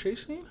another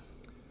chase scene?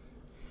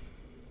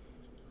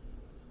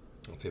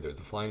 Let's see. There's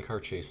a flying car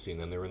chase scene.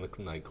 Then they were in the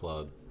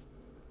nightclub.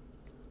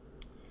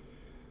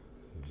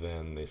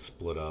 Then they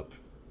split up,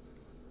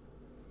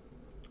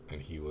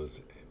 and he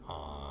was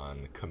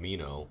on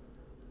Camino,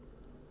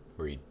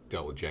 where he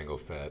dealt with Jango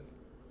Fett.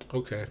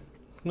 Okay.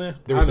 Yeah,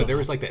 There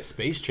was like that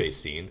space chase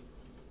scene.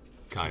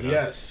 Kind of.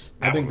 Yes.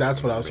 I think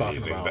that's what I was talking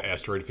amazing. about. The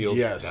asteroid field?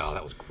 Yes. Oh,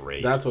 that was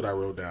great. That's what I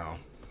wrote down.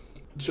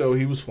 So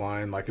he was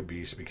flying like a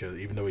beast because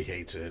even though he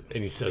hates it.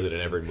 And he says it in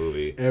every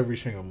movie. Every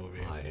single movie.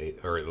 I hate,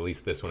 or at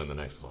least this one and the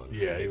next one.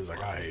 Yeah, he was like,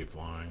 I hate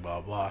flying,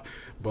 blah, blah.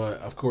 But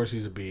of course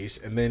he's a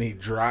beast. And then he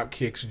drop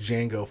kicks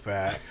Jango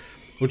Fett,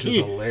 which is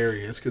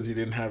hilarious because he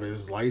didn't have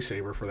his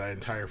lightsaber for that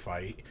entire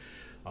fight.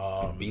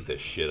 Beat the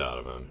shit out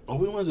of him.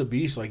 Obi-Wan's a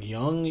beast. Like,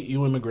 young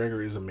Ewan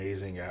McGregor is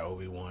amazing at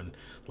Obi-Wan.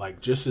 Like,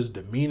 just his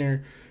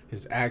demeanor,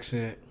 his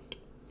accent,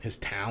 his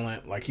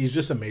talent. Like, he's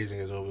just amazing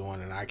as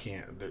Obi-Wan, and I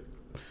can't...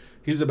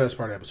 He's the best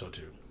part of episode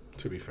 2,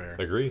 to be fair.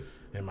 Agree.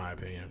 In my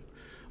opinion.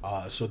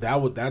 So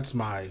that's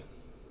my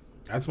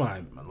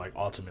like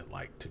ultimate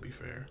like, to be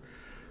fair.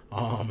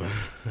 I'm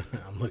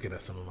looking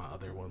at some of my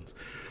other ones.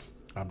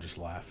 I'm just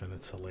laughing.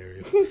 It's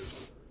hilarious.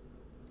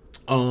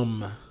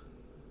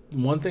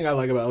 One thing I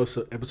like about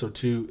episode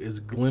 2 is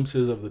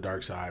glimpses of the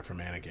dark side from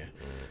Anakin.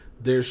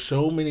 There's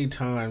so many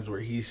times where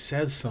he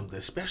says something,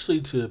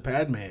 especially to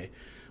Padme,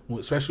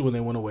 especially when they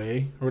went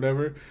away or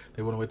whatever.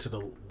 They went away to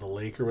the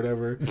lake or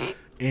whatever,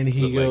 and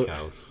he goes, lake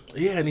house.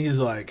 Yeah, and he's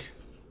like,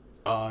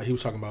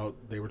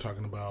 they were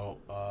talking about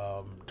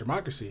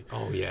democracy.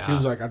 Oh yeah. He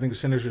was like, I think the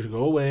senators should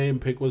go away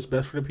and pick what's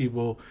best for the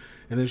people.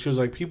 And then she was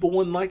like, people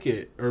wouldn't like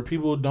it, or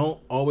people don't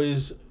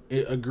always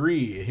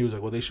agree. And he was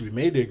like, well, they should be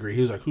made to agree.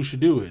 He was like, who should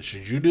do it?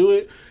 Should you do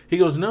it? He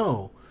goes,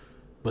 no,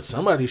 but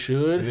somebody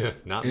should. Yeah,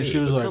 not and me, she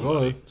was like, somebody.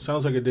 oh, it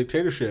sounds like a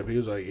dictatorship. He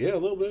was like, yeah, a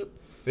little bit.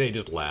 Then he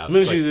just laughs. And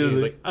then Like, he's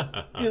he's like,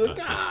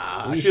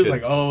 we she was should-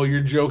 like, oh,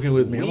 you're joking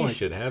with me. I'm we like,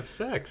 should have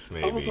sex,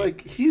 maybe. I was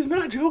like, he's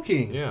not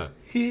joking. Yeah.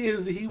 He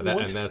is. He And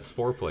wants. that's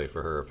foreplay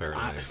for her,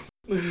 apparently.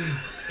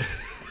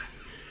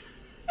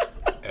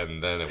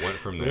 And then it went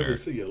from there. Never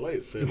see you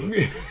later, Sailor.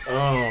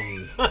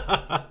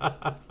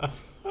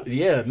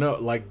 Yeah, no,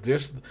 like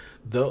just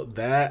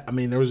that. I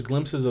mean, there was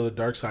glimpses of the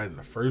dark side in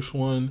the first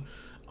one,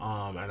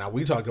 and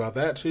we talked about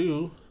that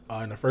too.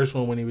 In the first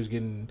one, when he was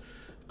getting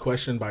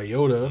questioned by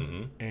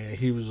Yoda, and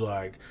he was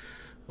like,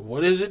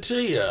 "What is it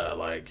to you?"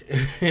 Like,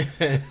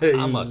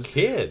 I'm a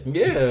kid.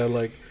 Yeah,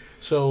 like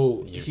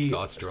so. Your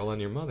thoughts dwell on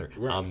your mother.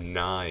 Right. I'm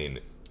 9.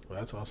 Well,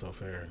 that's also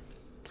fair.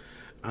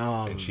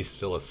 And she's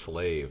still a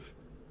slave.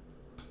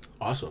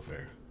 Also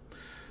fair.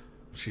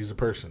 She's a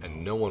person.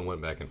 And no one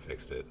went back and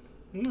fixed it.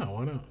 No,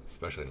 why not?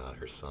 Especially not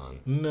her son.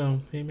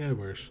 No, he made it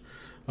worse.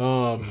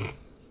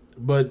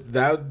 But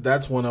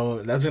that's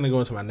one that's gonna go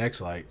into my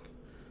next like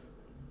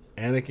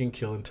Anakin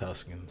killing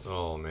Tuskens.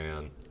 Oh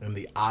man. And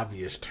the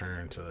obvious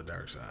turn to the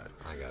dark side.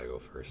 I gotta go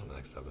first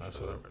next episode. That's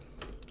what I read.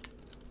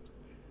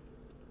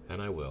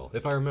 And I will.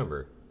 If I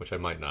remember, which I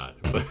might not.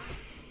 But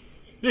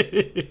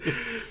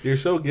You're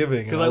so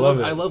giving. because I love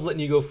it. I love letting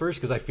you go first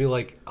because I feel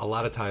like a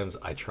lot of times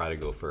I try to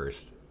go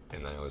first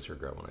and I always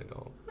regret when I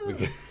don't.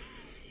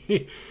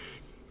 Because-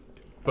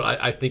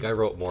 But I think I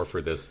wrote more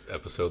for this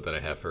episode than I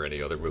have for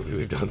any other movie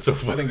we've done so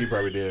far. I think you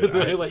probably did.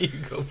 I let you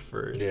go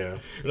first. Yeah.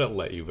 Not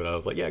let you, but I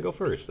was like, yeah, go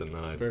first. And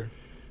then I'm Fair.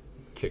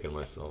 kicking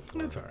myself.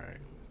 That's all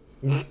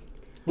right.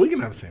 We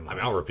can have the same. I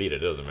mean, I'll repeat it.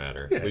 It doesn't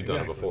matter. Yeah, We've done it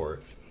exactly. before.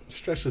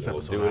 Stretch this We'll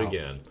episode do it out.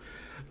 again.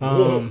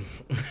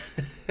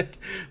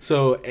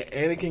 So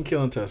Anakin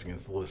killing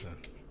Tuskens. Listen,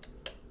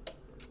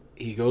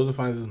 he goes and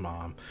finds his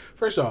mom.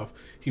 First off,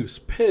 he was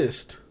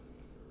pissed.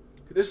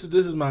 This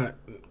is my.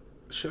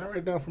 Should I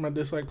write down for my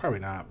dislike? Probably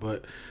not.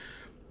 But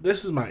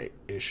this is my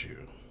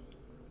issue.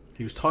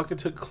 He was talking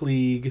to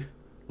Klieg,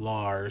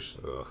 Lars,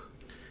 Ugh.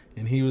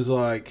 and he was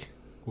like,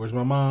 "Where's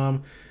my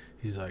mom?"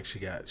 He's like, "She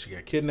got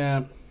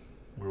kidnapped.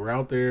 We were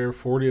out there.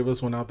 40 of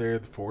us went out there.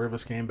 4 of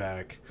us came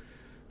back."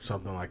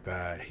 Something like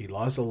that. He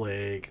lost a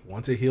leg.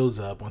 Once it heals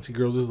up, once he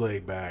grows his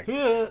leg back,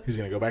 he's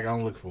going to go back out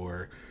and look for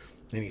her.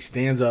 Then he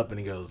stands up and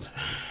he goes,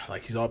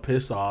 like he's all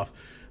pissed off.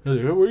 He's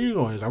like, where are you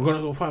going? He's like, I'm going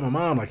to go find my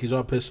mom. Like he's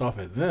all pissed off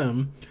at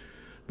them.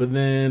 But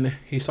then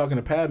he's talking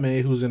to Padme,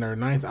 who's in her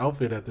 9th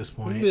outfit at this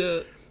point.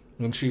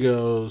 And she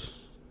goes,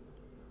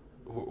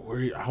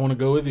 I want to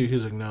go with you.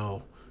 He's like,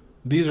 no,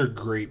 these are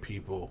great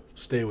people.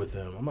 Stay with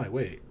them. I'm like,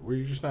 wait, were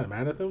you just not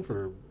mad at them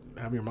for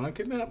having your mom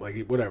kidnapped? Like,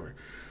 whatever.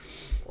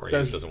 Or he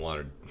just doesn't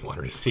want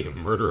her to see him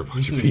murder a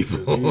bunch of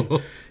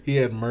people. he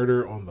had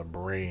murder on the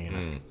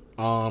brain.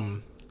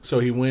 So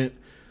he went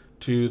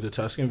to the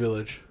Tuscan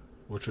Village,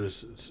 which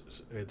was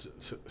it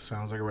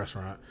sounds like a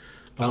restaurant.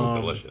 Sounds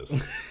delicious.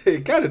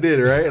 It kind of did,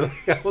 right?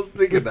 Like, I was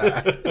thinking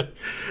that.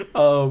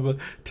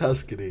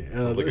 Tuscany.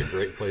 Sounds like a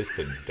great place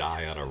to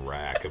die on a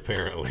rack,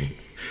 apparently.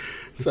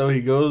 So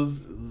he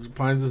goes,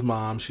 finds his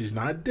mom. She's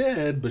not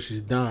dead, but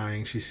she's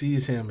dying. She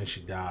sees him and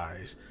she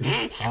dies.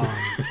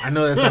 I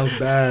know that sounds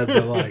bad,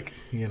 but like,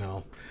 you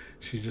know,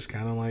 she just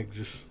kind of like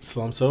just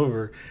slumps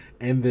over.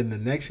 And then the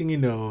next thing you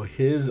know,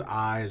 his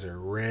eyes are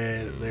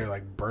red. They're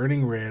like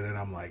burning red. And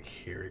I'm like,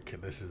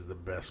 this is the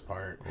best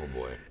part. Oh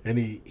boy. And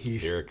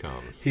he's here it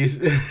comes.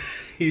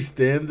 He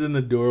stands in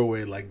the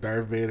doorway like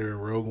Darth Vader in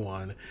Rogue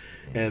One.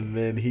 And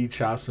then he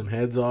chops some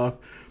heads off.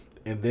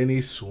 And then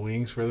he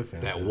swings for the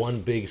fences. That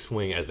one big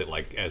swing as it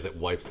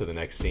wipes to the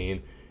next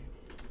scene.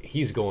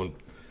 He is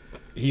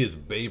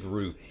Babe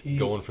Ruth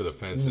going for the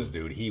fences,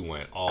 dude. He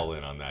went all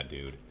in on that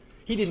dude.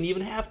 He didn't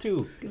even have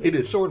to.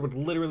 The sword would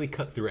literally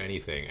cut through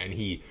anything, and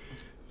he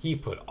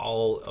put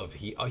all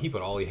he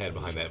had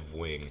behind that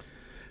wing.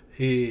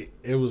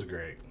 It was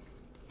great.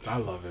 I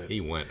love it.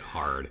 He went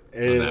hard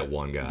on that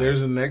one guy.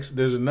 There's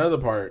another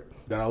part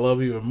that I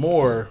love even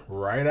more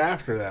right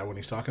after that when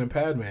he's talking to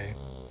Padme.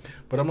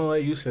 But I'm gonna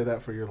let you say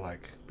that for your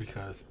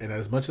because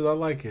as much as I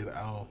like it,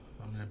 I'm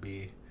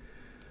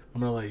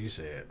gonna let you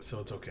say it, so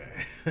it's okay.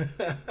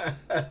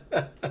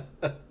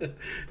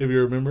 If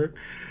you remember.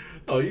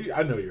 Oh,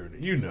 I know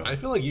you know. I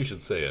feel like you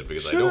should say it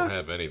because I don't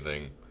have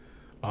anything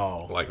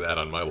like that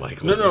on my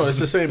like list. No, it's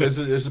the same.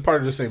 It's a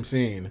part of the same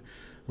scene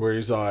where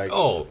he's like,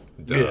 oh,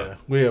 duh.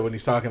 Yeah, when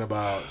he's talking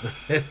about.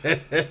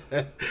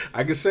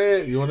 I can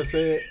say it. You want to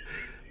say it?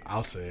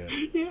 I'll say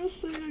it. Yeah,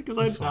 say it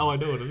because now I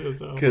know what it is.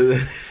 So.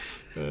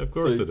 Of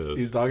course it is.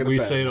 He's talking. We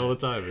say it all the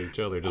time to each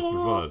other just for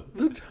fun.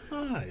 The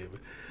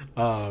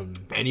time.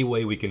 Any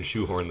way we can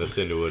shoehorn this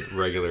into a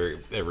regular,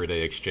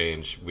 everyday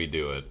exchange, we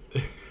do it.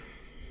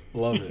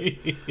 Love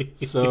it.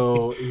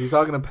 So he's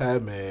talking to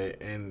Padme,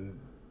 and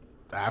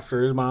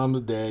after his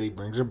mom's dead, he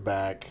brings her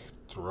back,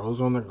 throws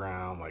her on the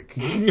ground like,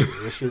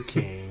 "This your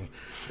king,"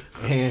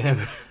 and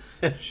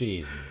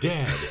she's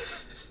dead.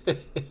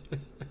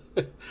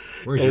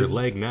 Where's your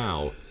leg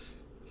now?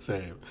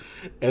 Same.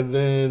 And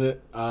then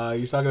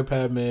he's talking to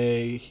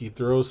Padme. He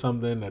throws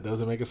something that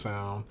doesn't make a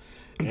sound,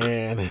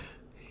 and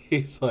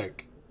he's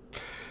like,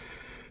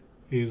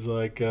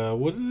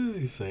 what does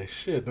he say?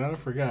 Shit, now I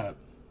forgot.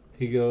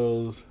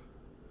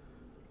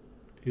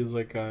 He's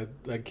like, I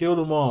killed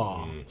them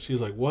all.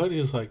 She's like, what?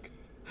 He's like,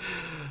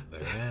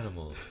 they're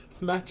animals.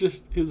 Not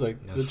just, he's like,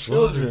 the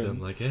children. Them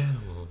like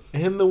animals.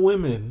 And the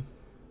women.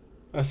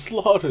 I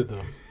slaughtered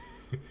them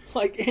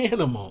like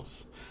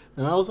animals.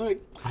 And I was like,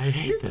 I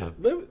hate them.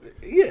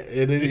 Yeah.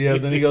 And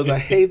then he goes, I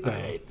hate them. I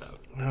hate them.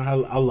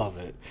 I love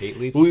it. Hate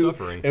leads to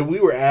suffering. And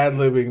we were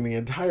ad-libbing the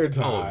entire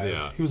time. Oh,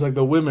 yeah. He was like,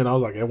 the women. I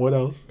was like, and what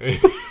else? And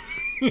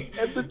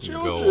the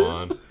children. Go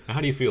on.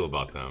 How do you feel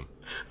about them?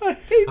 I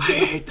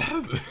hate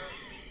them.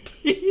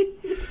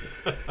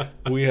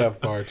 We have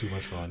far too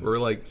much fun. We're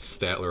like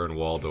Statler and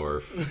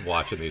Waldorf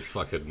watching these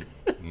fucking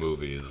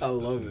movies. I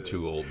love it.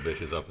 Two old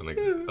bitches up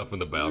in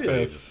the balcony.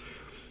 Yes.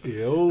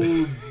 The old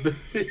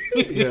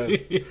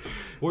yes.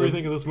 What do you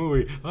think of this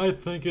movie? I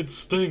think it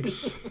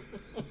stinks.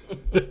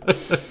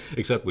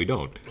 Except we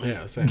don't.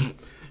 Yeah, same.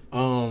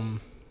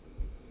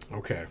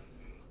 Okay.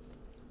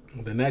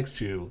 The next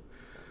two,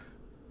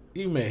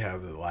 you may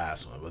have the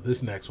last one, but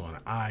this next one,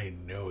 I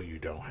know you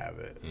don't have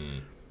it.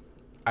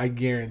 I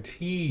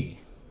guarantee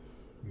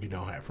you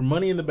don't have it. For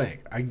Money in the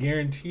Bank, I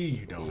guarantee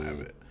you don't have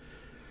it.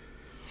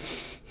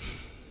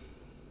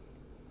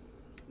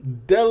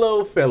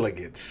 Dello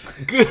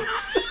Feligits.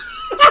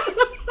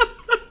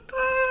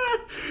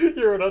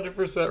 You're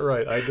 100%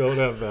 right. I don't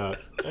have that.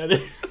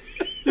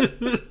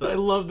 I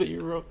love that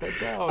you wrote that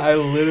down. I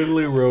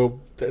literally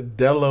wrote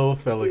Dello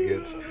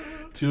Feligits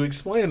to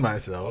explain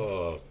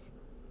myself.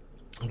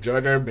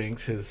 Jar Jar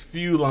Binks, his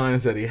few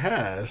lines that he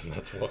has.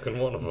 That's fucking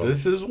one of them.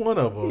 This is one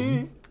of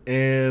them.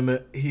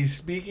 And he's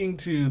speaking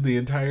to the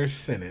entire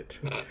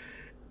Senate.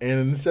 And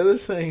instead of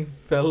saying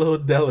fellow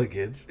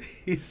delegates,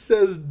 he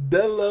says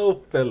Dello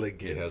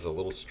Feligits. He has a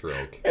little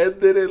stroke. And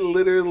then it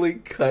literally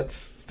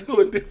cuts to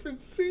a different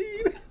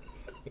scene.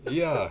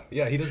 Yeah,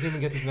 he doesn't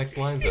even get his next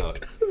lines out.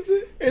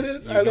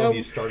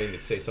 He's starting to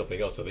say something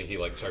else. I think he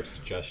starts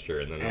to gesture,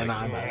 and then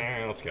I'm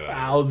let's get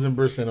out.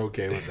 1,000%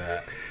 okay with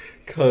that.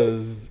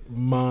 Because,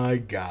 my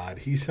God,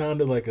 he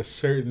sounded like a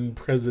certain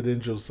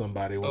presidential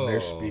somebody when they're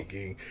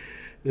speaking.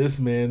 This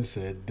man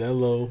said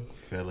Dello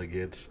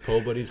Feligits. Poe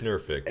Buddy's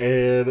Nerfic.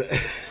 And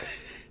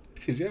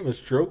did you have a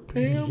stroke,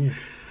 Pam?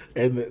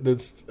 And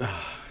it's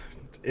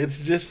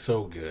just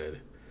so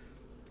good.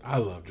 I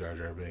love Jar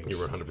Jar Binks. You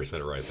were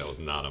 100% right. That was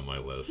not on my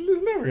list.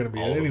 It's never going to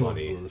be on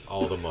anyone's list.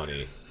 All the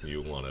money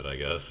you wanted, I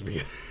guess.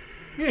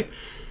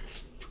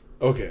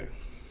 Okay.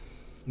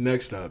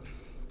 Next up.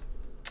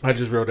 I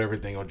just wrote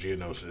everything on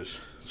Geonosis.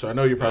 So I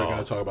know you're probably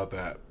going to talk about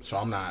that. So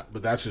I'm not.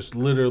 But that's just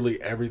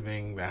literally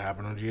everything that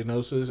happened on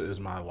Geonosis is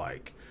my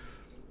like.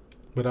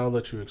 But I'll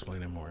let you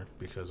explain it more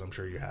because I'm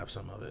sure you have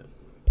some of it.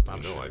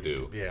 I'm sure I you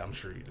do. Yeah, I'm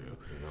sure you do.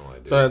 I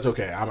do. So that's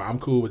okay. I'm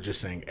cool with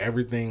just saying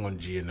everything on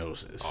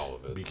Geonosis. All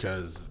of it.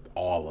 Because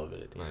all of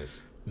it.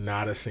 Nice.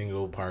 Not a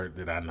single part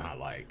did I not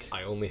like.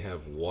 I only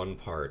have one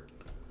part.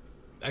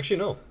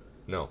 Actually,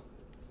 no.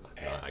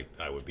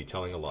 I would be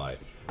telling a lie.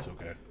 It's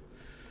okay.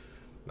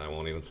 I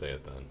won't even say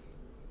it then.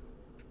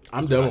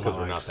 I'm done with my Because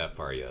we're likes. not that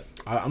far yet.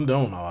 I'm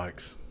done with my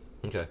likes.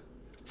 Okay.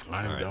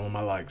 I am All done with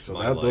my likes. So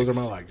My those are likes.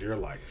 my likes. Your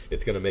likes.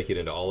 It's gonna make it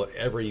into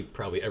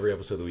probably every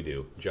episode that we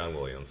do. John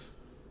Williams,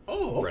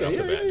 Oh, okay. right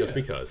off the bat, yeah. just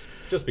because.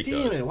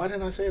 Damn it! Why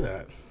didn't I say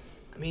that?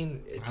 I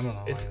mean, it's don't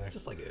know it's either.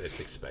 just like it's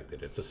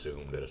expected. It's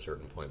assumed at a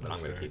certain point, but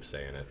That's I'm gonna fair. keep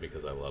saying it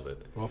because I love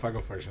it. Well, if I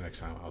go first next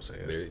time, I'll say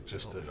it. There,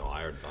 Just oh, to... no,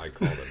 I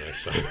called it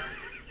next time.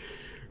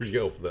 We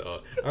go for the.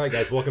 All right,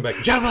 guys, welcome back,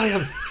 John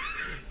Williams.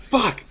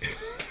 Fuck.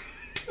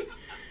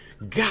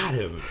 Got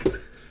him.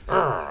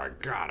 I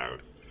got him.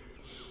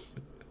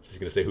 Just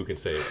gonna say who can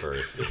say it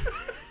first.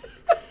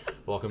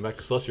 Welcome back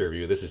to Slushy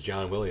Review. This is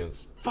John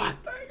Williams. Fuck.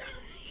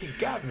 You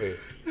got me.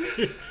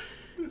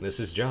 This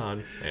is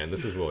John, and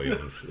this is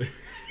Williams.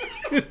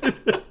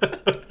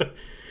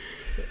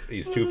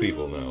 These two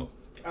people know.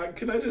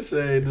 Can I just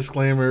say,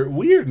 disclaimer,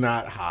 we're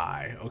not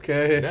high,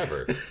 okay?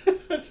 Never.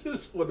 I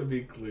just want to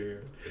be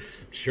clear.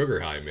 It's sugar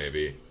high,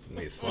 maybe.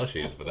 These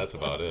slushies, but that's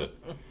about it.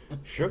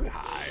 Sugar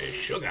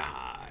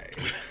high,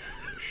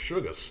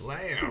 sugar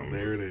slam.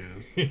 There it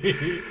is.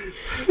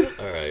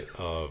 All right.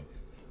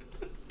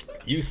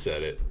 You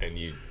said it, and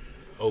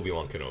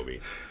Obi-Wan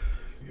Kenobi,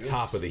 Yes.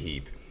 top of the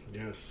heap.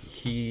 Yes.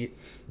 He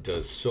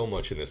does so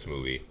much in this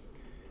movie.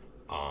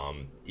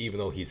 Even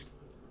though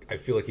I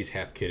feel like he's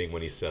half kidding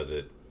when he says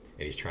it,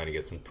 and he's trying to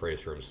get some praise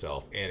for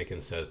himself.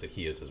 Anakin says that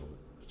he is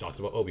talks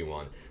about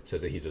Obi-Wan,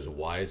 says that he's as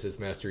wise as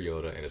Master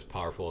Yoda and as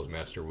powerful as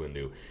Master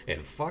Windu,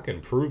 and fucking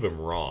prove him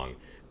wrong,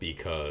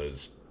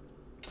 because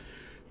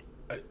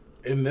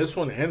In this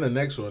one and the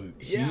next one,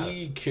 Yeah.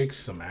 he kicks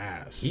some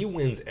ass. he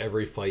wins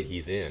every fight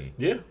he's in.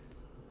 Yeah.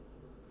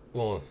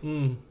 Well,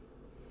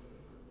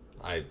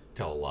 I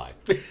tell a lie.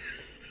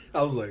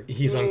 I was like...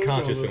 He's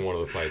unconscious no. in one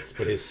of the fights,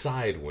 but his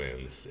side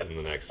wins in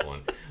the next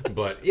one.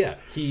 But yeah,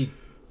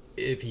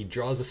 if he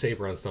draws a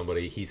saber on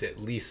somebody, he's at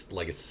least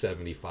like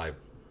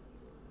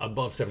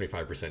above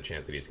 75%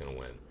 chance that he's going to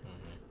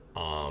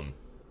win.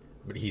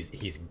 But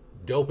he's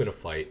dope in a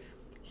fight.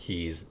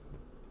 He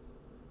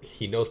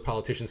knows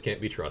politicians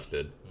can't be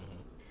trusted.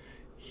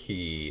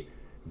 He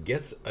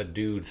gets a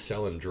dude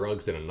selling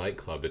drugs in a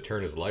nightclub to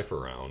turn his life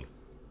around.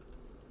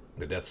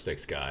 The Death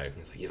Sticks guy.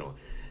 He's like, you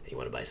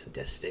want to buy some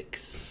Death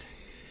Sticks?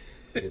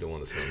 You don't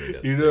want to sell me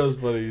Death You Sticks. know it's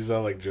funny. You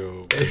sound like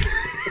Joe.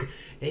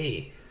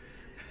 Hey,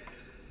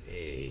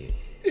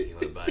 you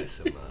want to buy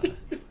some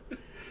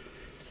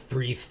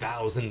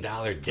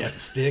 $3,000 Death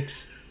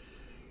Sticks?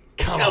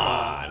 Come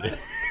on.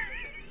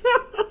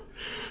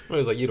 I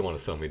was like, you don't want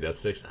to sell me Death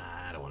Sticks?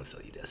 I don't want to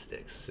sell you Death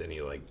Sticks. And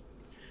he like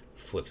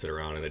flips it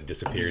around and it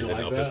disappears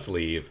like up his that?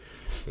 sleeve.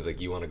 He's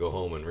like, you want to go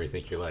home and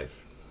rethink your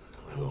life?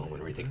 I want to go home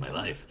and rethink my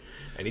life.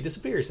 And he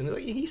disappears. And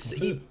like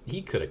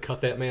he could have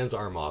cut that man's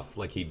arm off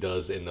like he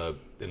does in the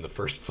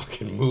first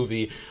fucking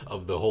movie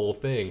of the whole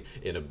thing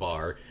in a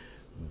bar.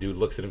 Dude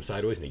looks at him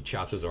sideways and he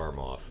chops his arm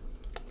off.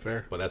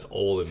 Fair. But that's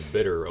old and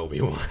bitter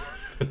Obi-Wan,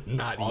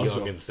 not Also-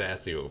 young and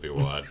sassy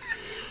Obi-Wan.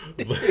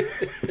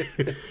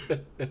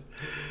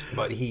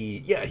 But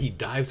he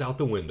dives out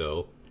the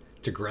window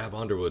to grab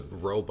onto a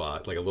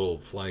robot, like a little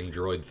flying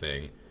droid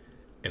thing,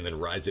 and then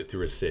rides it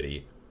through a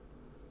city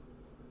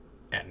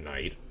at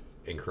night.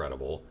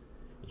 Incredible.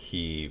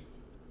 He's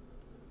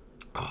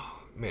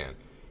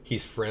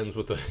friends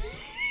with an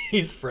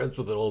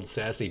old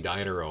sassy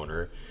diner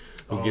owner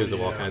who gives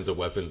him all yeah. kinds of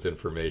weapons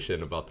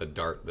information about the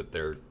dart that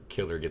their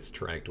killer gets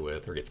tranked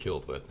with or gets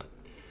killed with.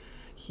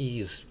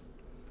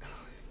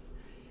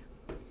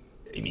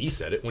 I mean, you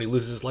said it, when he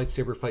loses his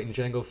lightsaber fight in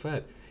Jango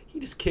Fett, he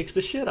just kicks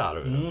the shit out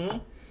of him. Mm-hmm.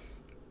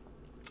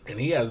 And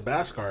he has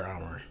Beskar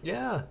armor.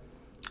 Yeah.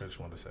 I just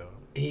wanted to say that.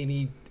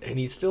 And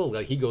he's still,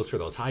 like, he goes for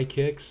those high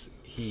kicks.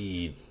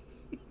 He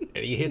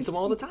hits them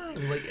all the time.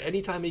 Like,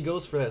 anytime he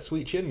goes for that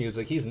sweet chin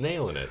music, he's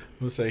nailing it.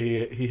 Let's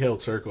say he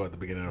held circle at the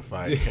beginning of the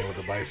fight. Came with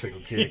the bicycle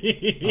kick.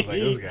 I was like,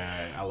 this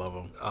guy, I love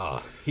him.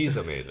 He's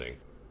amazing.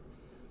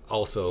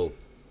 Also,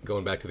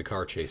 going back to the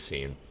car chase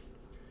scene,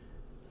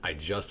 I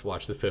just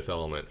watched The Fifth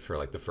Element for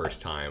like the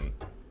first time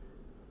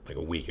like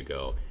a week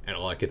ago, and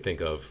all I could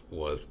think of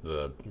was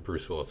the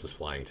Bruce Willis's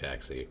flying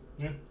taxi.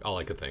 Yeah. All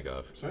I could think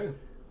of. Same.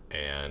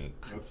 And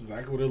That's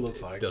exactly what it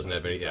looks like. doesn't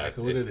That's have any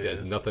exactly it what it has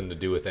is. nothing to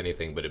do with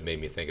anything, but it made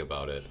me think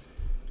about it.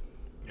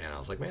 And I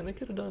was like, man, they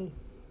could have done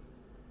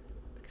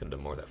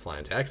more of that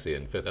flying taxi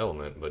in Fifth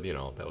Element, but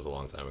that was a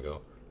long time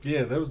ago.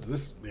 Yeah, that was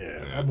this.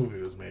 Yeah, that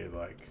movie was made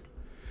like,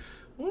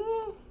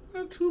 well,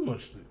 not too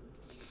much.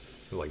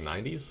 Like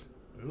 90s?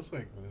 It was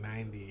like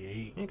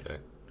 98. Okay.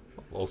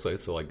 I'll say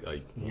so like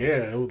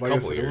Yeah, it was like I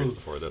couple said, years it was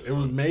before this It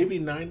was one. maybe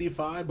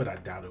 95, but I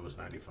doubt it was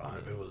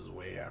 95. It was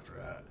way after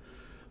that.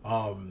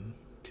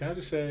 Can I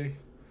just say,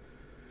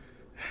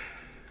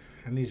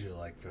 I need you to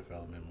like Fifth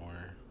Element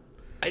more.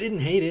 I didn't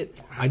hate it.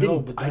 I know,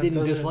 but I that didn't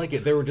doesn't- dislike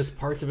it. There were just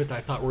parts of it that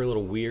I thought were a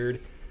little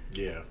weird.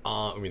 Yeah.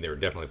 I mean, there were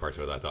definitely parts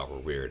of it that I thought were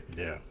weird.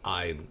 Yeah.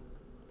 I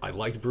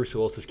liked Bruce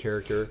Willis's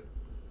character.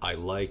 I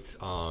liked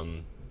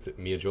is it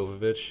Mia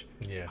Jovovich.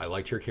 Yeah. I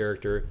liked her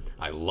character.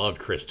 I loved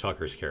Chris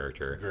Tucker's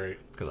character. Great.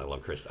 Because I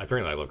love Chris.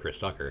 Apparently, I love Chris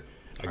Tucker.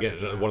 Again,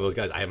 one of those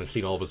guys. I haven't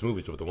seen all of his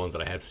movies, but the ones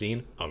that I have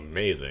seen,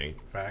 amazing.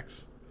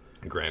 Facts.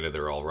 Granted,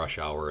 they're all Rush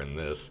Hour and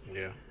this,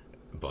 Yeah.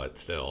 but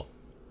still,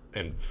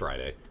 and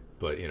Friday.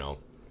 But you know,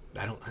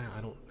 I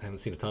haven't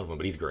seen a ton of him,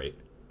 but he's great.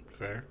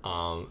 Fair.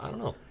 I don't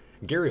know.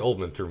 Gary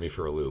Oldman threw me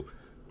for a loop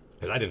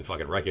because I didn't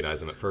fucking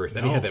recognize him at first.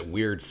 Then he No. had that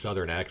weird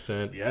Southern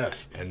accent.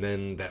 Yes. And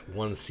then that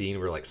one scene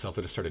where like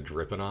something just started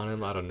dripping on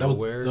him out of That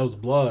nowhere. was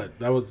blood.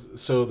 That was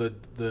so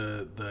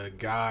the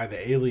guy,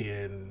 the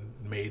alien,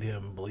 made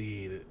him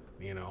bleed.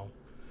 You know.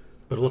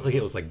 But it looked like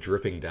it was like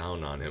dripping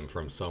down on him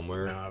from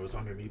somewhere. No, it was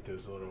underneath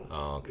his little.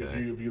 Oh, okay.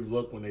 If you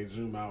look when they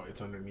zoom out,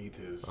 it's underneath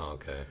his. Oh,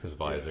 okay. His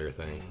visor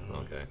thing.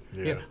 Okay.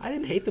 Yeah. I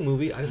didn't hate the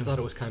movie. I just thought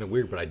it was kind of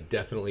weird, but I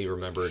definitely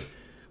remembered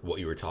what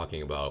you were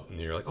talking about. And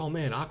you're like, oh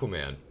man,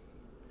 Aquaman.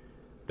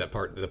 The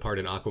part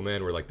in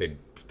Aquaman where like they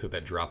put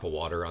that drop of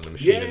water on the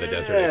machine in the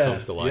desert and it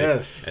comes to life.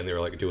 Yes. And they were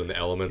like doing the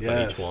elements on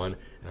Yes. each one.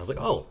 And I was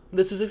like, oh,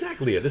 this is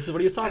exactly it. This is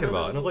what he was talking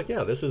about. And I was like,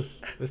 yeah, this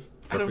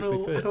I don't perfectly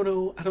know. fit.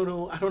 I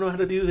don't know how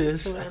to do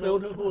this. I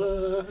don't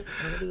know.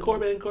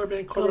 Corbin,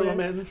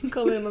 man.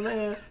 Come in, my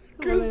man.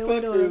 Chris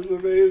Tucker is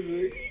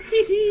amazing.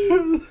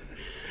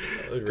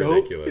 That was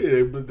ridiculous.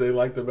 Yeah, but they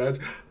like the match.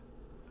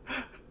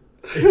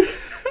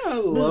 I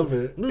love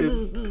it.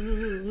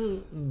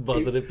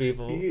 Buzzing at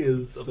people. He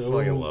is I so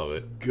fucking love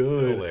it.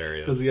 good.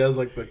 Hilarious. Because he has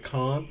like the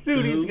conch.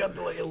 Dude, too. he's got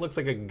the, like, it looks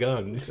like a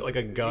gun. Like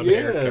a gun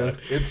Yeah, haircut.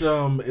 it's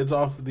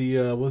off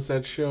the what's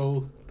that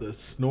show? The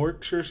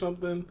Snorks or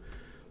something.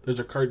 There's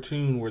a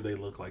cartoon where they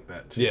look like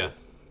that too. Yeah.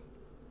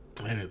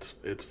 And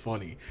it's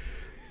funny.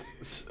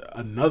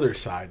 Another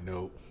side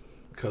note,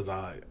 because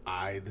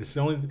this is the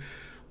only.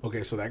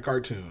 Okay, so that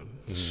cartoon,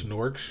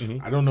 Snorks,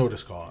 I don't know what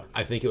it's called.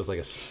 I think it was like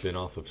a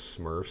spin-off of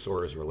Smurfs, or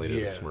it was related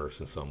Yeah. to Smurfs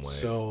in some way.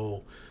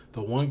 So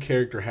the one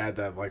character had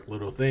that like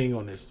little thing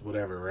on his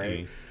whatever,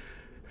 right?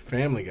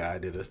 Family Guy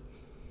did a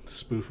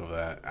spoof of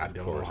that. I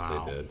don't know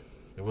how. They did.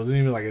 It wasn't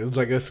even like it was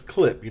like a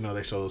clip. You know,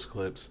 they show those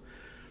clips,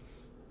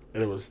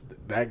 and it was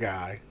that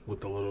guy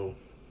with the little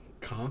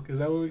conch. Is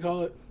that what we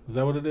call it? Is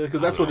that what it is? Because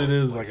that's what it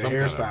is, like a some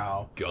kind of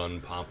hairstyle. gun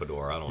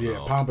pompadour. I don't Yeah,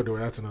 know. pompadour.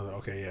 That's another.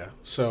 Okay, yeah.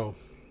 So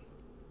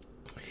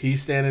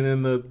he's standing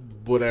in the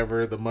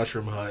whatever, the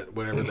mushroom hut,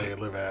 whatever they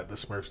live at, the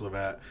Smurfs live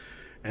at,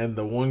 and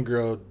the one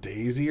girl,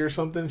 Daisy or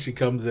something, she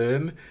comes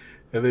in,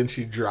 and then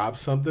she drops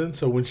something.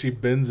 So when she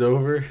bends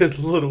over, his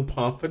little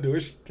pompadour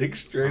sticks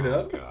straight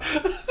up. God.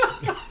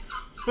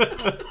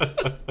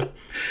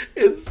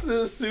 It's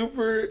a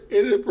super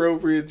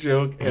inappropriate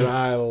joke, and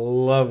I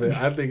love it.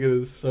 I think it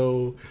is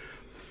so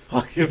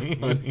fucking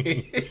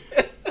funny.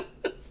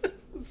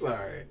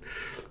 Sorry.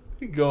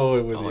 Go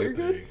on with Oh, your you're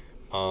good. thing.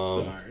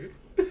 Sorry.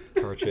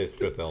 Car chase,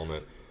 Fifth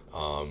Element.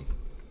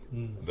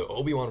 The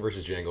Obi-Wan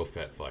versus Jango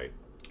Fett fight.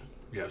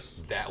 Yes.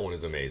 That one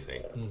is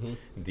amazing.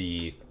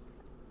 The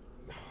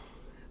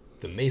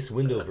Mace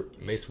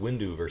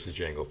Windu versus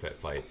Jango Fett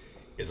fight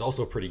is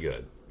also pretty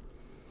good.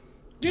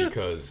 Yeah.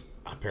 Because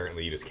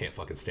apparently you just can't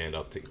fucking stand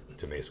up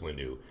to Mace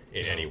Windu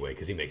in any way,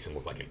 because he makes him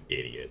look like an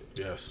idiot.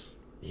 Yes.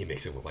 He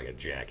makes him look like a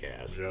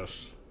jackass.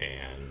 Yes.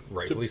 And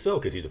rightfully so,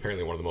 because he's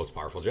apparently one of the most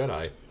powerful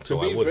Jedi. So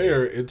To I be wouldn't.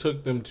 fair, it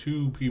took them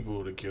 2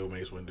 people to kill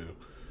Mace Windu.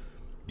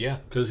 Yeah.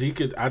 Because he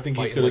could, I think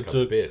he Fighting could have like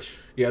took. a bitch.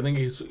 Yeah, I think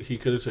he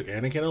could have took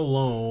Anakin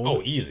alone.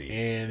 Oh, easy.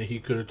 And he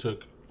could have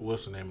took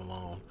what's the name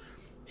alone.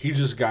 He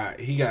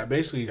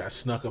basically got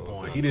snuck up It was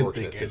on. an He didn't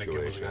think unfortunate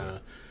Anakin was situation.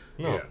 gonna.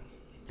 No. Yeah.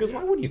 Because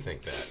why wouldn't you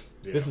think that?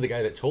 Yeah. This is the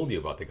guy that told you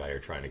about the guy you're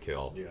trying to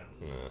kill. Yeah.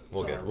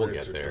 We'll Sorry, get we're there.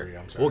 into 3.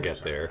 I'm sorry, We'll I'm get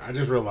sorry. there. I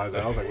just realized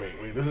that. I was like,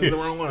 wait, this is the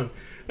wrong one.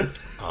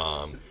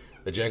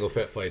 The Jango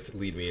Fett fights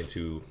lead me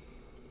into,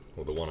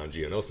 well, the one on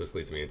Geonosis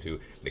leads me into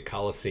the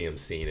Colosseum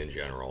scene in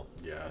general.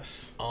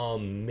 Yes.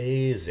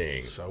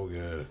 Amazing. So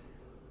good.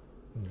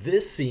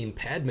 This scene,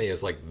 Padme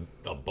is like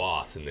the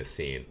boss in this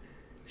scene.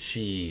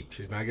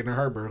 She's not getting her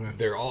heart broken.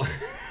 They're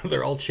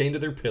all chained to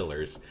their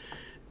pillars,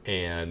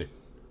 and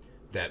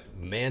that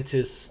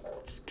mantis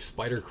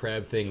spider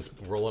crab thing's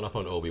rolling up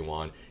on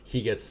Obi-Wan.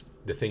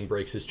 The thing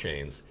breaks his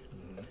chains.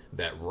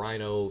 That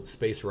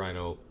space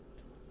rhino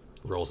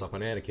rolls up on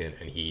Anakin,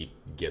 and he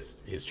gets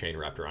his chain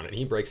wrapped around it, and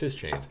he breaks his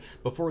chains.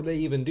 Before they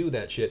even do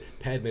that shit,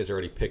 Padme's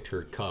already picked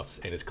her cuffs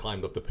and has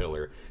climbed up the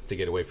pillar to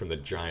get away from the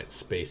giant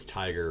space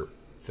tiger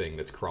thing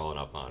that's crawling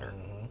up on her.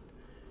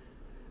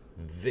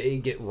 They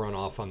get run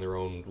off on their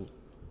own.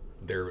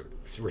 Their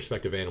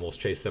respective animals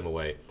chase them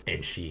away,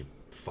 and she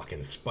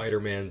fucking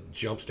Spider-Man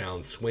jumps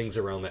down, swings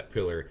around that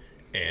pillar,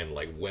 and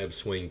like web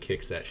swing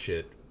kicks that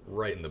shit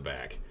right in the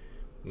back,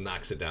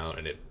 knocks it down,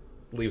 and it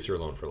leaves her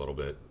alone for a little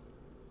bit.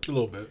 A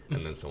little bit.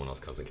 And then someone else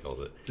comes and kills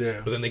it.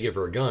 Yeah. But then they give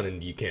her a gun,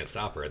 and you can't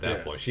stop her at that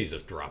Yeah. point. She's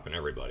just dropping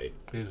everybody.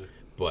 Easy.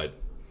 But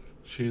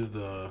She's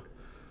the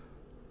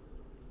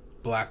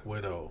Black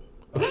Widow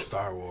of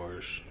Star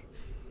Wars.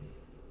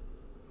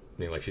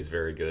 I mean, like she's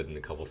very good in a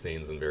couple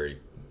scenes and very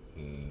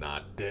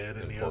not Dead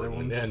in the important other in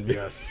ones. the end.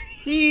 Yes.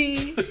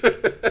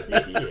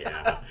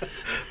 Yeah.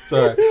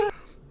 Sorry.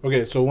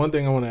 Okay, so one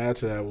thing I want to add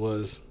to that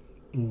was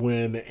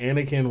when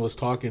Anakin was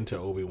talking to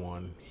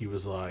Obi-Wan, he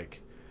was like,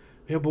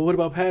 "Yeah, but what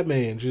about Padme?"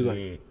 And she's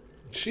like,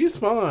 "She's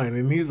fine."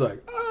 And he's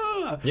like,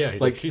 "Ah." Yeah,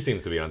 he's like, she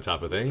seems to be on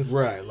top of things.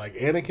 Right. Like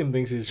Anakin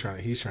thinks he's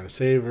trying to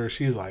save her.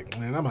 She's like,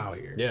 "Man, I'm out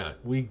here. Yeah.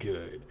 We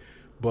good."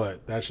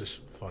 But that's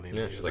just funny.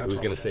 Yeah, she's like, who's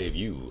going to save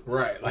you?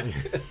 Right. Like,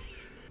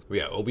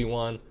 yeah,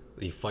 Obi-Wan,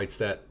 he fights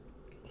that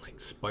like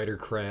spider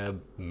crab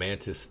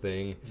mantis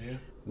thing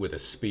with a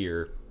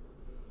spear.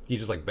 He's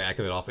just like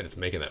backing it off, and it's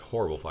making that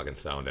horrible fucking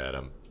sound at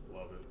him.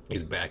 love it.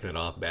 He's backing it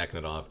off,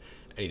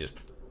 and he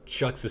just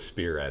chucks the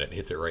spear at it and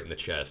hits it right in the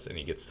chest, and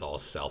he gets this all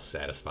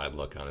self-satisfied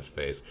look on his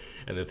face,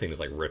 and the thing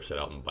just like rips it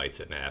out and bites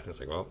it in half, and it's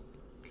like, well,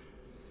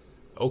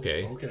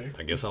 okay.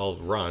 I guess I'll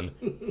run.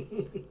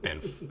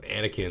 And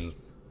Anakin's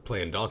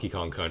playing Donkey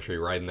Kong Country,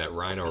 riding that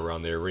rhino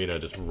around the arena,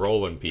 just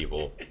rolling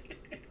people.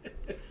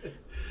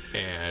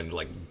 And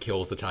like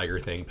kills the tiger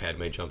thing.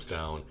 Padme jumps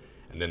down,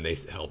 and then they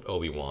help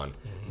Obi-Wan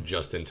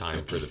just in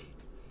time for the.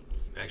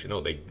 Actually,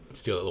 no, they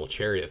steal that little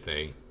chariot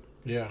thing.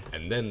 Yeah.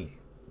 And then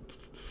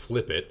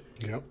flip it.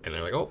 Yep. And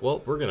they're like, oh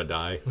well, we're gonna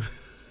die.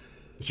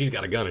 She's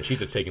got a gun and she's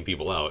just taking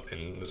people out,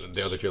 and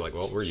the other two are like,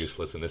 well, we're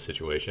useless in this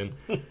situation.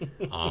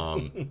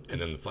 And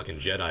then the fucking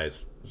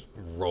Jedis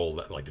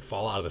roll like to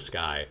fall out of the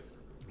sky.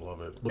 Love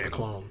it. With the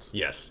clones.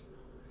 Yes.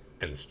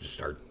 And just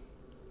start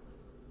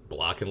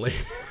blocking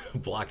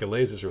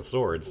lasers with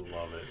swords.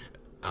 Love it.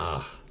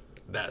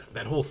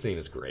 That whole scene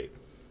is great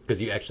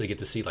because you actually get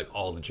to see like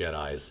all the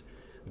Jedis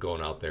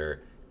going out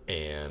there,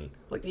 and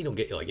like you don't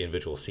get like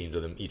individual scenes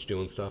of them each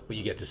doing stuff, but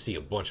you get to see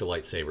a bunch of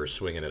lightsabers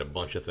swinging at a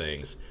bunch of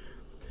things,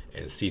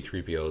 and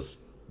C-3PO's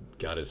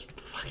got his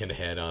fucking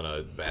head on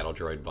a battle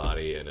droid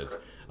body and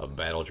a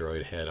battle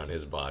droid head on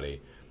his body,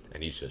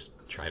 and he's just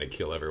trying to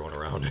kill everyone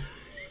around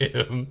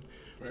him.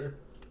 Fair.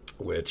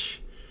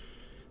 Which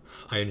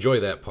I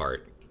enjoy that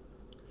part.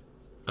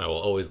 I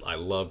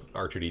love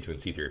R2-D2 and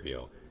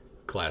C-3PO.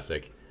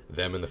 Classic.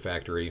 Them in the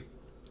factory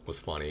was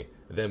funny.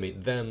 Them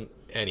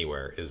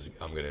anywhere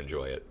I'm going to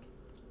enjoy it.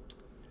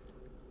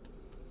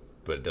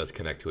 But it does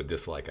connect to a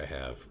dislike I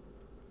have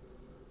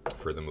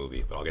for the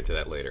movie, but I'll get to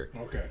that later.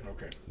 Okay.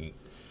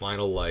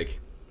 Final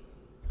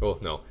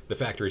the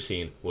factory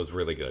scene was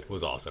really good. It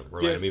was awesome.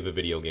 Reminded me of a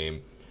video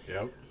game.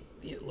 Yep.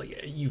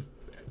 Like you've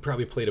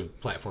probably played a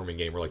platforming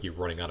game where like you're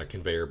running on a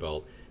conveyor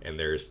belt and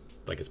there's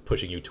like it's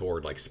pushing you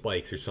toward like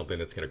spikes or something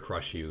that's going to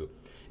crush you,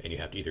 and you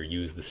have to either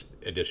use the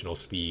additional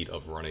speed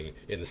of running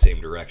in the same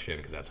direction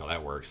because that's how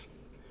that works,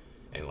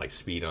 and like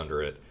speed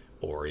under it,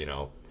 or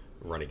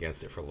run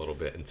against it for a little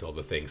bit until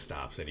the thing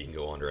stops and you can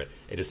go under it.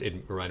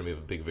 It reminded me of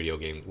a big video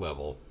game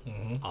level.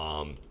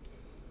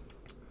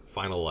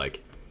 Final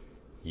like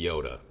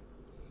Yoda.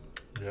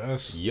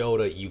 Yes.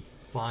 Yoda, you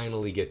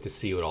finally get to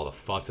see what all the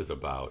fuss is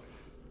about.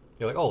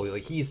 You're like, oh,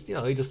 like he's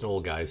just an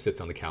old guy who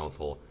sits on the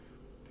council.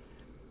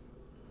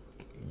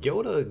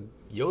 Yoda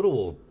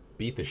will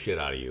beat the shit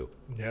out of you.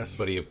 Yes.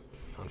 But he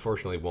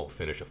unfortunately won't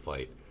finish a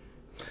fight.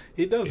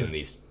 He doesn't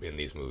in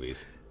these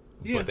movies.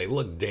 Yeah. But they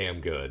look damn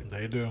good.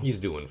 They do. He's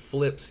doing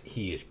flips.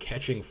 He is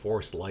catching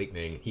Force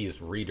lightning. He is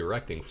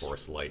redirecting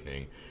Force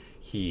lightning.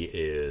 He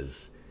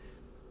is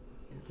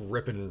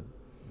ripping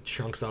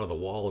chunks out of the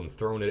wall and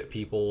throwing it at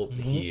people.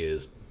 He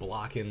is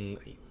blocking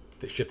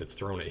the shit that's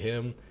thrown at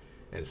him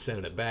and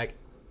sending it back.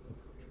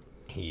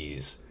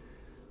 He's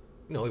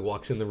he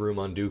walks in the room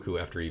on Dooku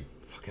after he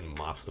fucking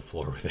mops the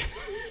floor with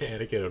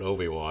Anakin and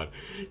Obi-Wan.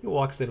 He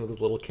walks in with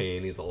his little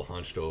cane. He's all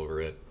hunched over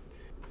it.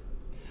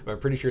 I'm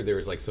pretty sure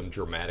there's like some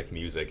dramatic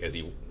music as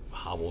he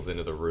hobbles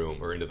into the room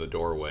or into the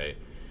doorway,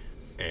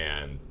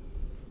 and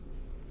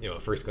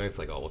at first glance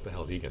like, oh, what the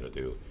hell is he gonna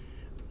do?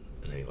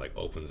 And then he like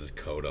opens his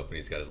coat up and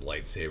he's got his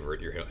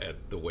lightsaber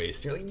at the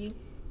waist. You're like,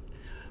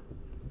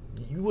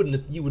 you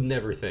would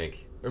never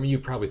think. I mean,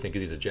 you'd probably think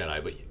because he's a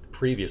Jedi, but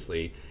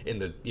previously in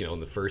the in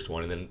the first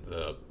one and then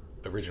the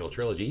original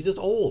trilogy, he's just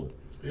old.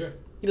 Yeah.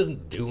 He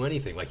doesn't do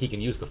anything. Like he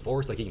can use the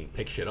Force, like he can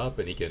pick shit up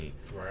and he can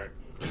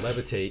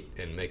levitate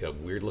and make a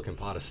weird looking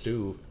pot of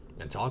stew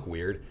and talk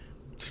weird.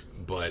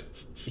 But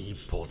he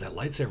pulls that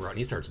lightsaber out and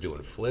he starts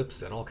doing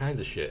flips and all kinds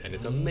of shit, and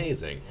it's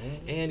amazing.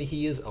 And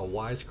he is a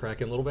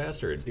wisecracking little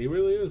bastard. He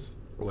really is.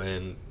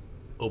 When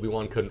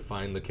Obi-Wan couldn't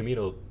find the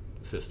Kamino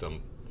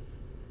system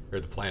or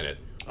the planet,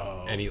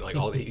 and he like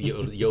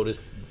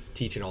Yoda's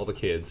teaching all the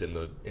kids in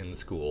the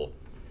school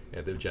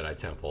at the Jedi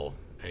Temple,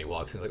 and he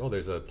walks in like, oh,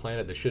 there's a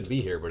planet that should be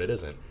here but it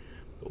isn't.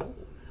 Oh,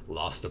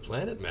 lost a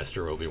planet,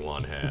 Master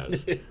Obi-Wan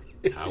has.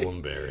 How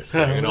embarrassing.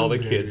 And all the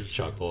kids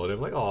chuckle and I'm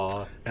like,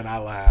 aw. And I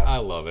laugh. I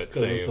love it.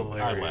 Same. It's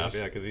hilarious. I laugh,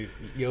 yeah, because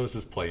Yoda's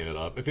just playing it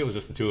up. If it was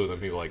just the two of them,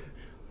 people like,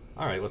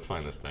 all right, let's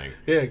find this thing.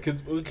 Yeah,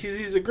 because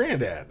he's a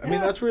granddad. I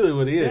mean, that's really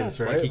what he is,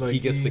 right? Like he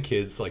gets the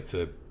kids like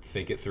to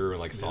think it through and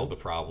like solve the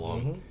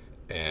problem,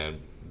 and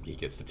he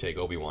gets to take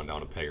Obi-Wan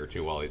down a peg or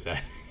two while he's at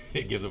it.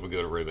 It gives him a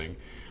good ribbing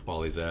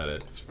while he's at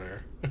it. It's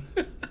fair.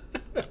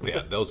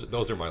 Yeah,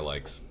 those are my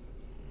likes.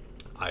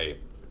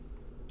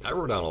 I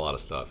wrote down a lot of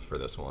stuff for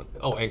this one.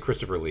 Oh, and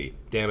Christopher Lee.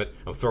 Damn it,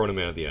 I'm throwing him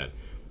in at the end.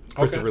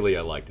 Christopher Lee,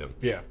 I liked him.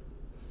 Yeah.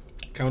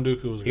 Count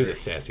Dooku was He was a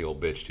sassy old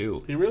bitch,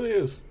 too. He really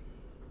is.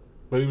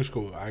 But he was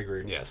cool. I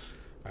agree. Yes.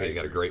 He's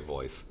got a great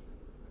voice.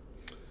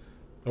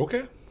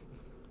 Okay.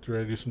 You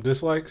ready to do some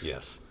dislikes?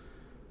 Yes.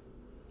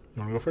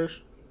 You want to go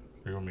first?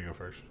 Or you want me to go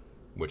first?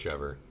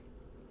 Whichever.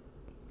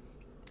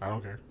 I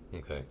don't care.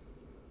 Okay.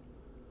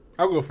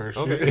 I'll go first.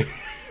 Okay.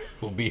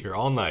 We'll be here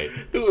all night.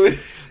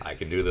 I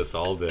can do this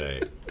all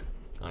day.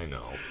 I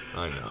know.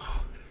 I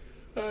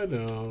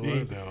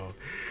know.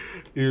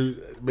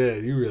 You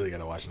really got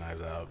to watch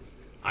Knives Out.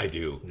 I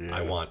do. Yeah.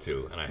 I want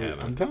to, and I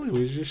haven't. I'm telling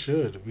you, we just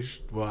should.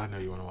 Well, I know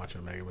you want to watch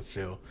it, Megan, but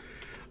still.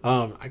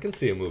 I can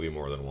see a movie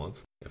more than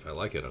once if I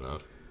like it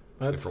enough.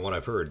 And from what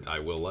I've heard, I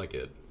will like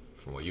it,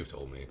 from what you've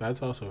told me.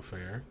 That's also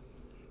fair.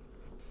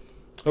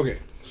 Okay,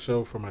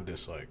 so for my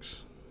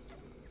dislikes.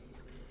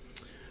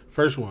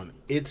 First one,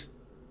 it's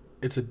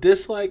a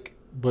dislike,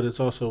 but it's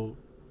also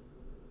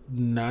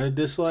not a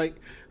dislike.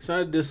 It's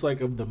not a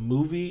dislike of the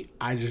movie.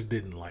 I just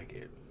didn't like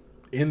it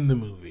in the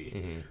movie.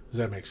 Mm-hmm. Does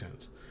that make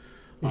sense?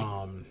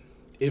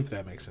 If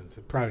that makes sense.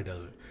 It probably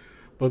doesn't.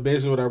 But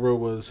basically what I wrote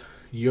was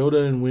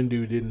Yoda and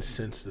Windu didn't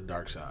sense the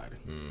dark side.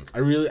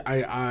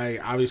 I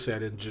obviously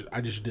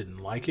I just didn't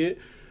like it,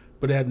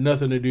 but it had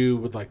nothing to do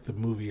with like the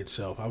movie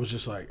itself. I was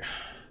just like,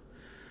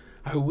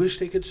 I wish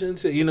they could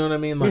sense it. You know what I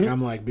mean? Like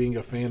I'm like being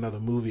a fan of the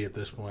movie at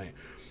this point.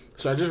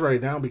 So I just write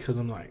it down because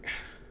I'm like,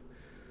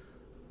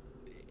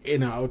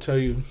 and I'll tell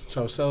you.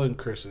 So I was selling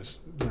Chris's,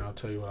 and I'll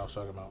tell you what I was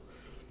talking about.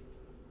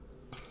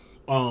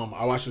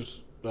 I watched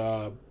this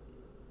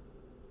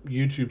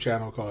YouTube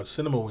channel called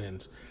Cinema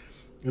Wins,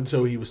 and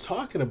so he was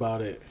talking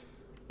about it,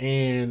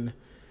 and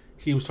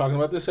he was talking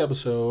about this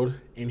episode,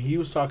 and he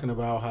was talking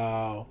about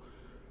how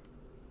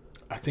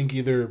I think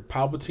either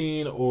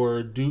Palpatine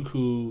or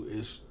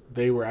Dooku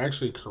they were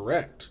actually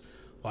correct,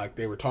 like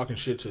they were talking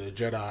shit to the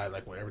Jedi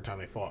like every time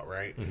they fought,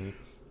 right? Mm-hmm.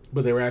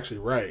 But they were actually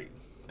right.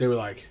 They were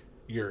like,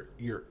 your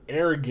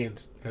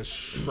arrogance has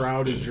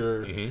shrouded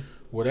your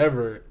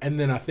whatever, and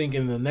then I think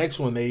in the next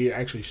one they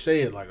actually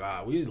say it like,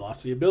 we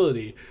lost the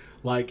ability.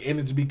 Like, and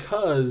it's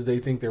because they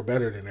think they're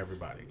better than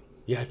everybody.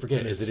 Yeah, I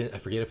forget. I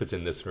forget if it's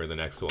in this one or the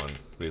next one.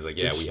 But he's like,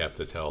 we have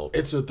to tell.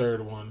 It's the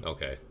third one.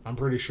 Okay. I'm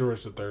pretty sure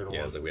it's the third one.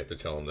 Yeah, it's like we have to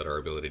tell them that our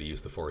ability to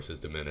use the Force is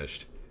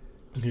diminished.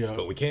 Yeah.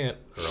 But we can't,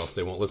 or else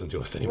they won't listen to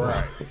us anymore.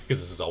 Right.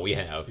 Because this is all we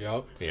have.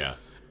 Yep. Yeah.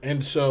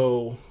 And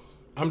so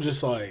I'm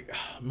just like,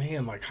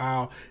 man, like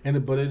how?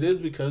 But it is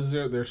because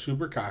they're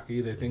super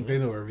cocky. They think they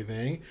know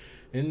everything.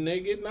 And they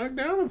get knocked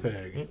down a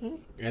peg. Mm-hmm.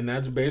 And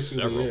that's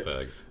basically several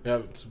pegs.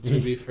 Yeah, to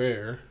be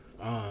fair.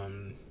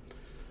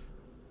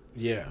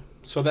 Yeah,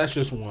 so that's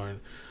just one.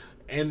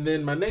 And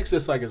then my next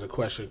dislike is a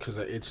question because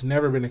it's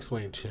never been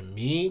explained to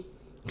me.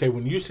 Okay,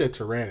 when you said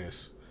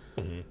Tyrannus,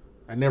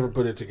 I never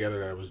put it together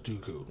that it was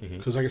Dooku.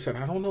 Because like I said,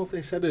 I don't know if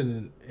they said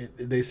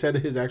it. They said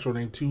his actual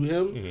name to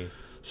him.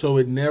 So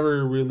it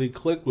never really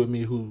clicked with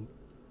me who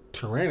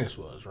Tyrannus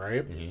was,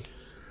 right?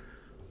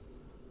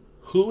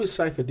 Who is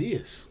Cypher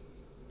Dyas?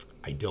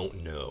 I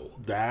don't know.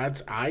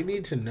 I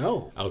need to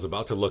know. I was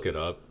about to look it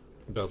up,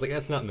 but I was like,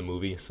 that's not in the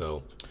movie,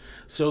 so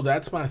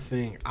that's my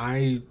thing.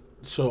 I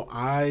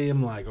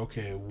am like,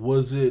 okay,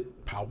 was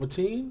it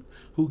Palpatine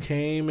who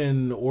came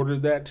and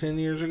ordered that 10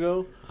 years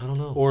ago? I don't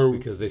know.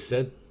 Because they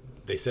said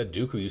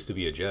Dooku used to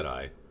be a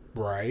Jedi.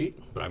 Right.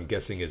 But I'm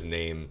guessing his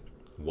name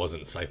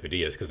wasn't Cypher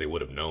Dyas because they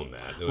would have known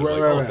that. They would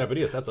have been like, Cypher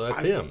Dyas,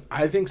 that's him.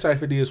 I think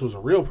Cypher Dyas was a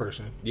real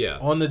person. Yeah.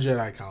 On the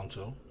Jedi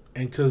Council.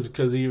 And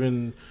because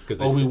even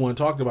Obi-Wan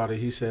talked about it,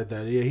 he said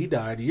that, he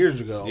died years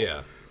ago.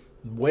 Yeah.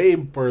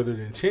 Way further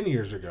than 10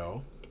 years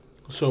ago.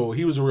 So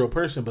he was a real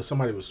person, but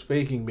somebody was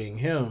faking being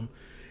him,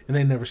 and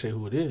they never say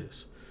who it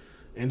is.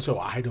 And so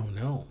I don't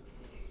know.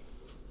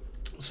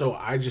 So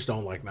I just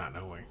don't like not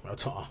knowing.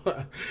 That's all.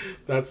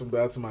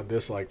 That's my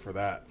dislike for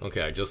that.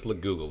 Okay, I just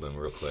Googled him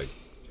real quick.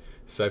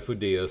 Cypher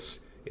Dyas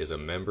was a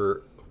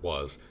member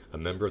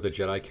of the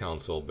Jedi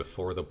Council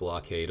before the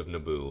blockade of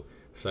Naboo.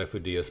 Cypher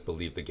Dyas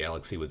believed the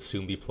galaxy would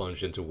soon be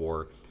plunged into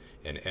war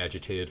and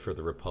agitated for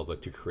the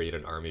Republic to create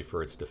an army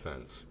for its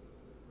defense.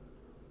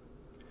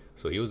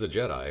 So he was a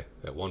Jedi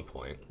at one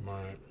point.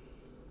 Right.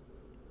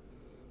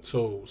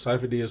 So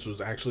Cypher Dyas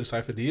was actually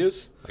Cypher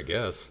Dyas? I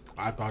guess.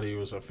 I thought he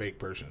was a fake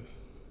person.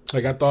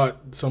 Like, I thought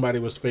somebody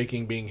was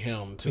faking being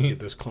him to get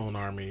this clone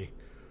army.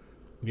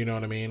 You know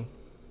what I mean?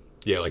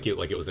 Yeah, like it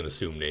was an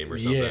assumed name or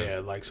something.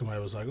 Yeah, like somebody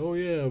was like, oh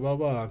yeah, blah,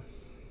 blah.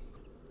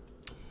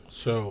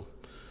 So,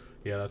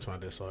 yeah, that's my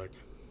dislike.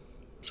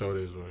 So it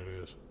is what it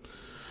is.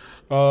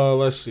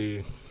 Let's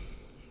see.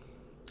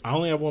 I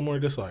only have one more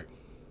dislike.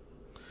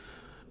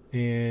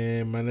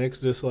 And my next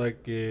dislike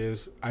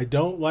is I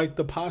don't like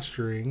the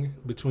posturing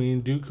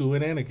between Dooku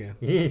and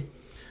Anakin.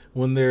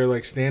 When they're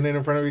like standing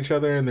in front of each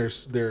other and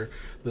the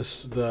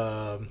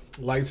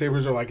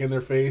lightsabers are like in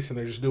their face and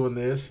they're just doing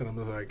this, and I'm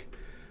just like,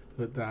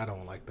 but I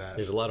don't like that.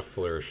 There's a lot of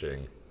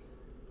flourishing.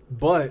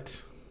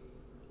 But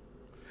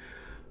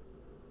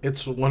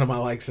it's one of my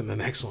likes in the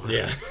next one.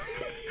 Yeah.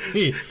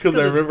 Because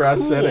I remember I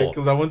said it cool.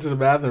 because I went to the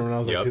bathroom and I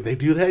was like, Yep. "Did they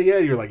do that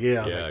yet?" You're like,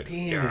 "Yeah." I was Yeah, like,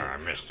 "Damn it, I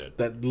missed it.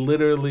 that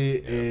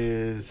literally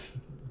is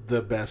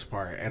the best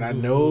part." And I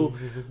know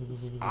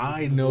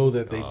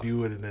that they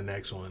do it in the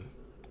next one,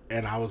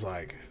 and I was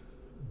like,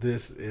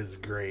 "This is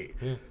great,"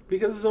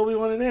 because it's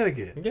Obi-Wan and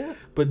Anakin. Yeah.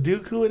 But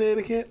Dooku and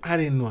Anakin, I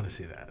didn't want to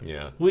see that.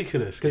 Yeah. We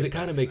could have Because it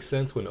kind of makes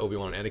sense when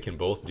Obi-Wan and Anakin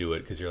both do it,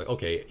 because you're like,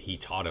 okay, he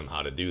taught him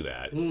how to do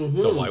that.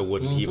 So why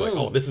wouldn't he be like,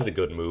 oh, this is a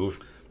good move?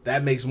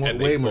 that makes more And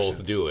way they more both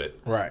sense. do it.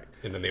 Right.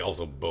 And then they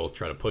also both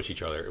try to push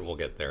each other, and we'll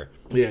get there.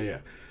 Yeah.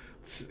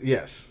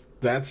 Yes.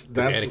 That's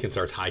Anakin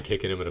starts high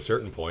kicking him at a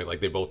certain point, like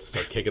they both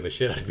start kicking the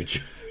shit out of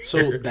each other.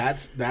 So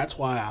that's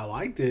why I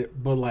liked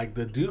it, but like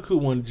the Dooku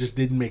one just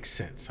didn't make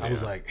sense. I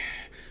was Yeah. like,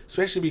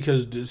 especially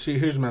because see,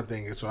 here's my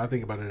thing. So I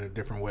think about it in a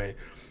different way.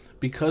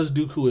 Because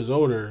Dooku is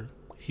older,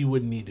 he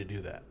wouldn't need to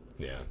do that.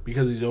 Yeah.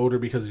 Because he's older,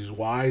 because he's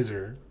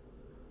wiser,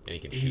 And he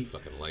can shoot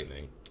fucking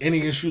lightning. and he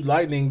can shoot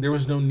lightning. There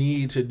was no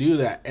need to do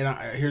that. And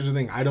here's the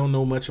thing: I don't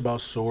know much about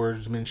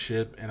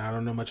swordsmanship, and I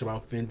don't know much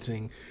about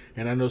fencing,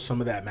 and I know some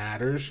of that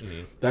matters.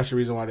 That's the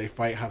reason why they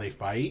fight how they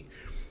fight.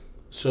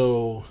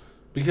 So,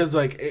 because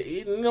like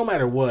no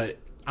matter what,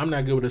 I'm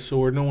not good with a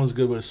sword. No one's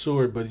good with a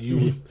sword, but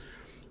you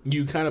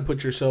kind of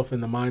put yourself in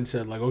the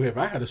mindset like, okay, if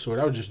I had a sword,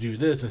 I would just do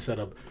this instead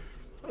of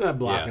I'm not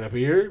blocking up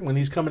here. When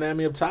he's coming at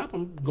me up top,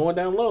 I'm going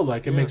down low.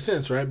 Like it makes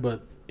sense, right?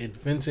 But in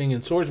fencing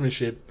and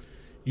swordsmanship,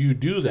 you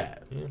do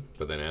that. Yeah.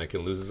 But then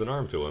Anakin loses an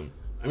arm to him.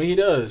 I mean, he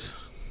does.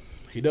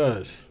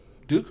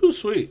 Dooku's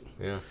sweet.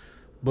 Yeah.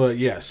 But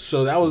yes,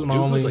 so that was my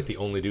Dooku's only. like the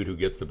only dude who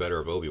gets the better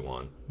of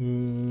Obi-Wan.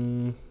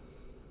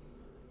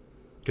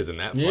 Because in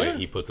that fight, Yeah.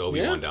 he puts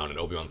Obi-Wan Yeah. down, and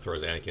Obi-Wan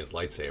throws Anakin's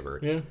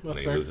lightsaber, Yeah, and that's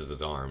he fair. loses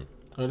his arm.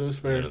 That is And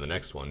fair. then in the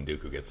next one,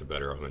 Dooku gets the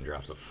better of him and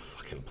drops a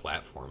fucking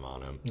platform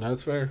on him.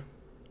 That's fair.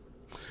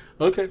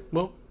 Okay,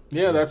 well,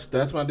 yeah,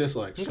 that's my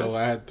dislikes. So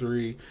I had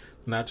 3,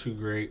 not too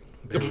great.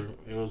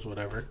 It was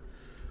whatever.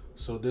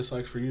 So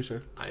dislikes for you,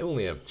 sir. I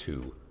only have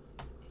 2,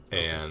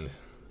 and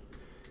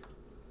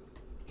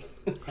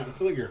I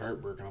feel like you're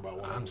heartbroken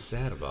about one. I'm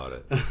sad about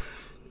it.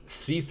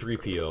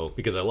 C-3PO,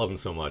 because I love him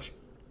so much.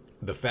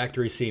 The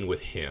factory scene with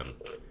him,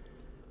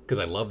 because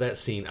I love that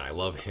scene and I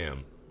love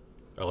him.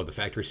 I love the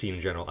factory scene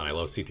in general and I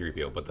love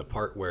C-3PO. But the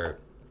part where,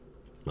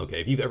 okay,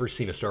 if you've ever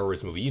seen a Star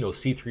Wars movie, you know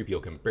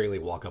C-3PO can barely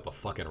walk up a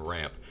fucking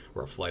ramp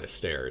or a flight of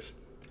stairs.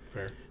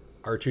 Fair.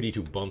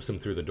 R2-D2 bumps him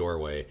through the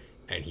doorway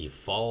and he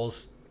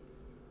falls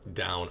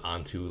down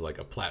onto like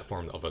a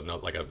platform of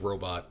like a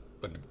robot,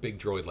 a big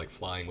droid like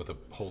flying with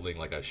holding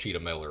like a sheet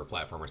of metal or a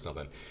platform or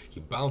something. He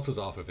bounces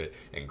off of it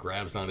and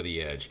grabs onto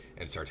the edge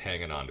and starts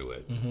hanging onto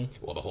it.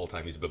 Well, the whole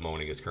time he's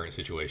bemoaning his current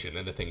situation.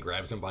 Then the thing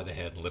grabs him by the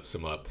head and lifts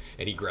him up,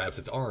 and he grabs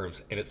its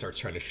arms and it starts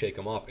trying to shake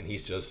him off, and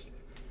he's just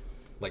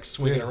like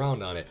swinging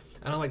around on it.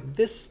 And I'm like,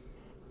 this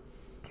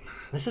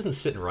isn't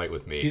sitting right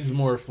with me. He's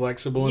more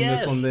flexible in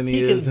this one than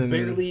he is can in.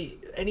 barely.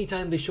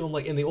 Anytime they show him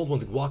like in the old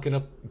ones, like, walking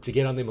up to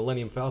get on the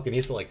Millennium Falcon, he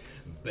has to like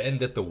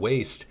bend at the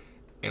waist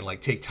and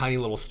like take tiny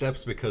little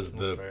steps because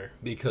fair.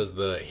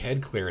 the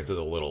head clearance is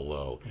a little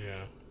low.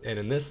 Yeah. And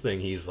in this thing,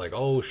 he's like,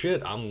 "Oh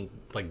shit, I'm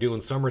like doing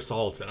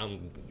somersaults and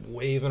I'm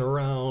waving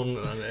around,"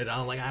 and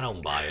I'm like, "I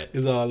don't buy it."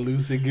 He's all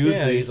loosey goosey.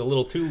 Yeah, he's a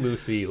little too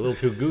loosey, a little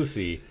too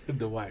goosey,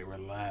 Dwight,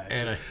 relax.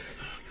 and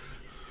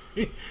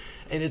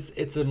and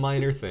it's a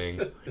minor thing,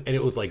 and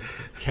it was like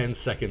 10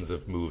 seconds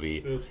of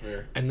movie. That's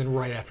fair. And then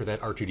right after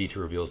that, R2-D2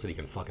 reveals that he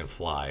can fucking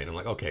fly, and I'm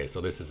like, okay,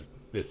 so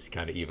this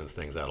kind of evens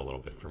things out a little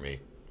bit for me.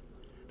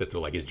 That's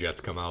where like his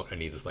jets come out,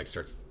 and he just like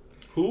starts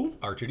Who?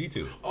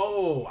 R2-D2.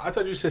 Oh, I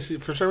thought you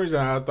said for some reason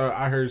I thought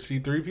I heard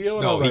C-3PO. And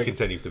I No, was he like,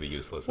 continues to be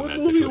useless in what that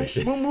movie?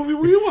 situation. What movie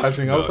were you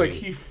watching? I No, was like,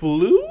 he- he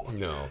flew.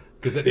 No,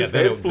 because His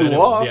head flew then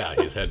off. Yeah,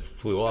 his head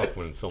flew off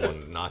when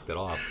someone knocked it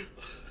off.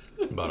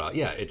 But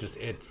yeah,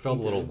 it felt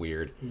a little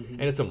weird,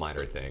 and it's a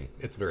minor thing.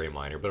 It's very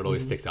minor, but it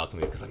always sticks out to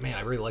me because, like, man,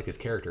 I really like his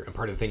character, and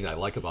part of the thing that I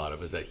like about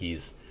him is that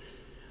he's,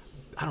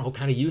 I don't know,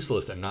 kind of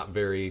useless and not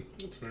very,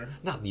 That's fair.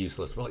 not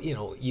useless, but you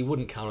know, you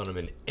wouldn't count on him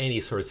in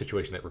any sort of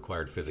situation that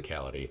required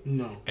physicality.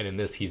 No. And in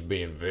this, he's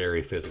being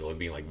very physical and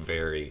being like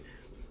very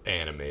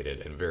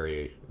animated and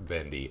very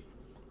bendy.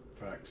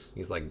 Facts.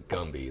 He's like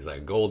Gumby. He's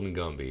like golden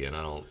Gumby,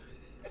 and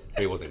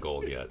he wasn't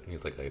gold yet.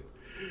 He's like a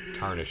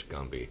tarnished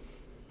Gumby.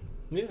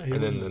 Yeah.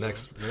 And then the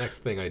next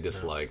thing I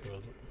disliked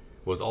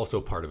was also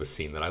part of a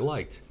scene that I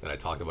liked, that I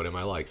talked about in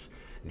my likes.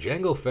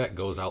 Jango Fett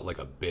goes out like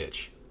a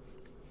bitch,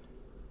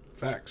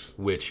 Facts.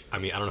 which, I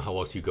mean, I don't know how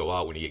else you go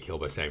out when you get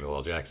killed by Samuel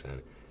L.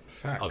 Jackson,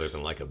 Facts. other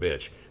than like a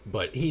bitch.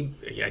 But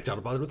I talked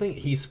about the thing.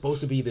 He's supposed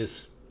to be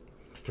this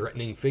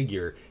threatening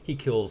figure. He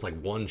kills like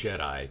one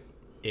Jedi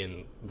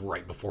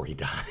right before he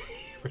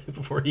dies, right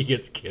before he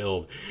gets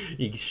killed.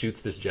 He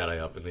shoots this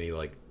Jedi up, and then he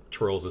like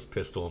twirls his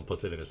pistol and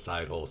puts it in his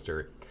side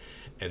holster.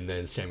 And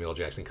then Samuel L.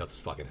 Jackson cuts his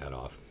fucking head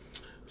off.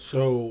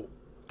 So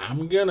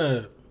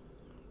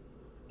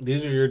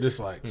these are your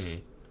dislikes,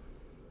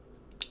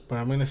 but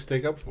I'm gonna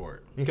stick up for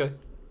it Okay.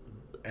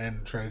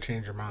 and try to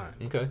change your mind.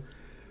 Okay.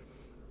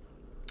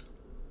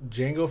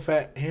 Jango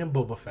Fett and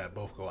Boba Fett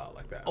both go out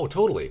like that. Oh,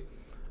 totally.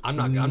 I'm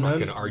not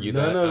going to argue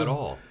that at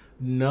all.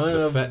 None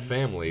The of Fett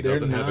family they're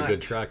doesn't have a good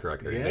not. track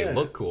record. Yeah. They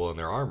look cool in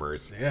their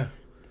armors, Yeah.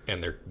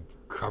 and they're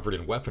covered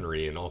in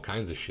weaponry and all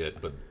kinds of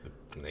shit, but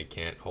they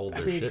can't hold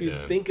their I mean, shit if you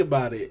in. think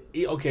about it,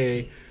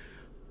 okay,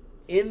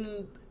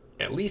 in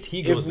At least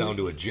he goes down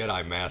to a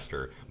Jedi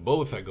Master.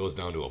 Boba Fett goes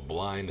down to a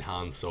blind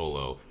Han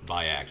Solo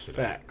by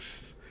accident.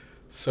 facts,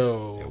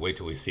 so And wait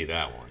till we see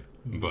that one.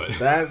 But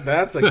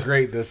that's a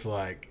great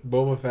dislike.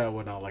 Boba Fett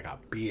went out like a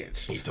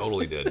bitch. he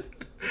totally did.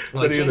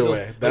 But either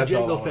way, that's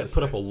all I Jango wanna Fett put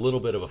say. up a little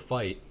bit of a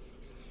fight,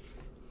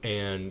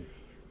 and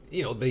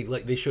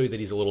they show you that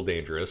he's a little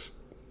dangerous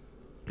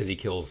because he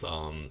kills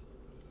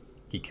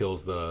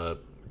the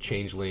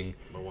changeling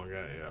The one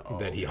guy, yeah. Oh,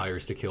 that he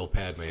hires to kill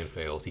Padme and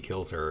fails. He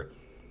kills her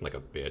like a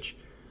bitch.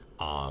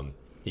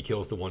 He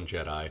kills the one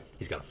Jedi.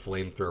 He's got a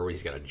flamethrower.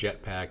 He's got a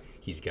jetpack.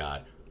 He's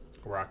got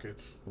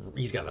rockets.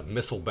 a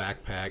missile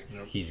backpack.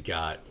 Yep. He's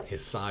got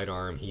his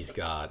sidearm. He's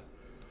got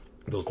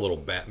those little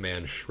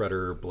Batman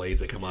shredder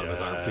blades that come out of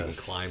his arm so he can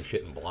Yes. climb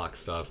shit and block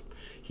stuff.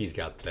 He's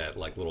got that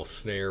like little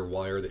snare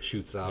wire that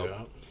shoots out.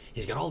 Yeah.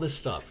 He's got all this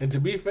stuff. And to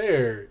be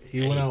fair,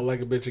 he went out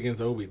like a bitch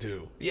against Obi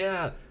too.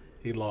 Yeah.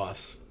 He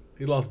lost.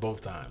 He lost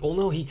both times. Well,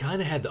 no, he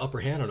kind of had the upper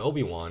hand on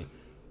Obi-Wan,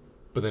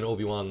 but then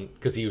Obi-Wan,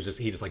 because he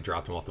just like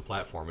dropped him off the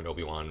platform, and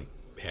Obi-Wan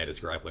had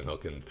his grappling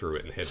hook and threw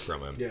it and hid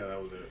from him. Yeah,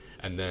 that was it.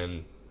 And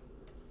then,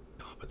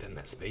 but then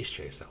that space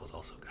chase, that was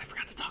also, I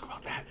forgot to talk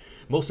about that.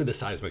 Mostly the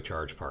seismic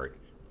charge part.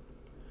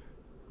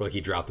 Where, like,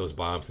 he dropped those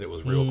bombs and it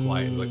was real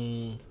quiet. It was like,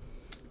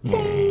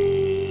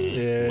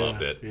 Yeah.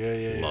 loved it.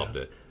 Yeah. Loved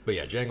it. But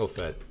yeah, Jango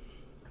Fett,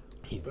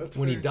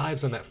 when he fair.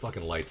 dives on that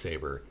fucking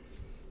lightsaber,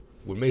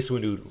 when Mace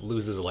Windu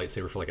loses a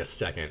lightsaber for like a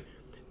second,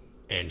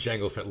 and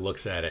Jango Fett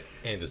looks at it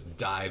and just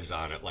dives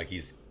on it like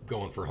he's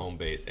going for home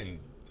base, and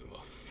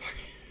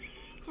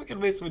fucking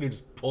Mace Windu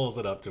just pulls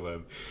it up to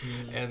him,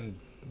 and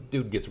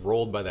dude gets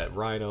rolled by that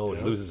rhino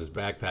and loses his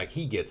backpack.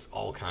 He gets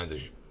all kinds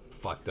of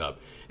fucked up,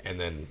 and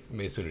then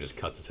Mace Windu just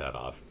cuts his head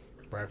off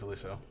Rightfully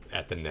so.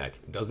 at the neck.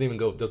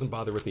 Doesn't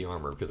bother with the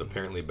armor, because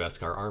apparently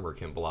Beskar armor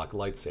can block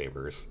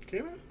lightsabers.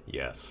 Can it?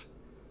 Yes.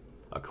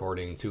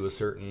 According to a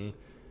certain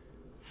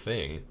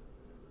thing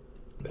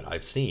that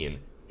I've seen,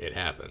 it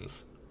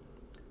happens.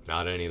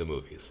 Not in any of the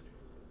movies.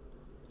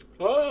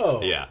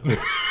 Oh. Yeah.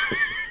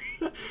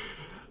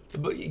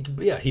 but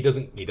yeah, he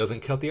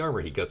doesn't cut the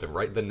armor. He cuts him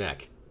right in the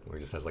neck, where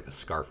he just has like a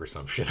scarf or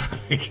some shit on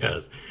it.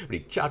 But he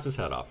chops his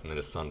head off, and then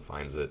his son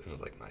finds it, and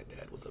is like, my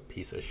dad was a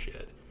piece of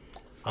shit.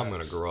 I'm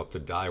gonna grow up to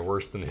die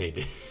worse than he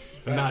did.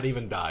 Not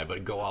even die,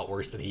 but go out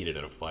worse than he did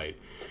in a fight.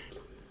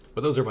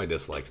 But those are my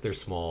dislikes. They're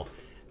small,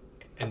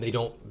 and they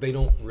don't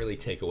really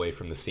take away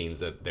from the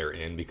scenes that they're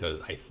in, because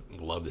I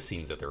love the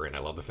scenes that they're in. I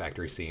love the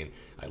factory scene.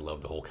 I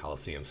love the whole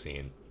Coliseum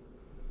scene.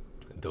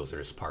 Those are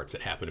just parts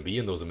that happen to be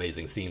in those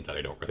amazing scenes that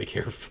I don't really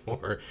care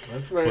for.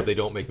 That's fair. But they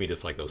don't make me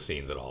dislike those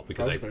scenes at all,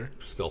 because That's I fair.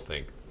 still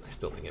think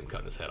him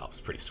cutting his head off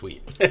is pretty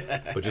sweet.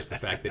 But just the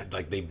fact that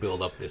like they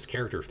build up this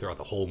character throughout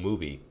the whole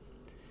movie,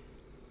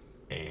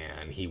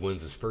 and he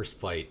wins his first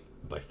fight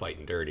by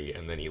fighting dirty,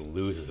 and then he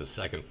loses his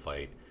second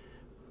fight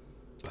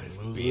by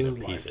just Loses being a his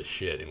piece life. of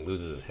shit, and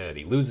loses his head.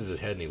 He loses his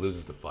head and he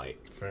loses the fight.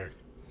 Fair.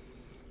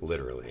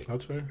 Literally.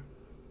 That's fair.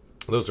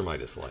 Those are my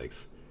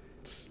dislikes.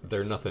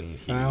 They're nothing huge.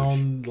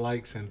 Sound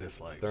likes and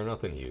dislikes. They're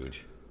nothing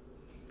huge.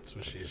 That's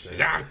what she said.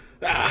 Ah!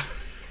 Ah.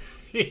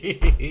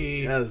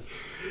 Yes.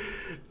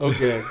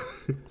 Okay.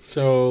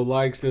 So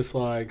likes,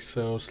 dislikes.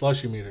 So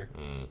slushy meter.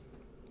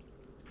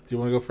 Do you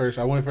want to go first?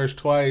 I went first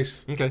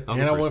twice. Okay, I'll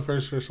and go I went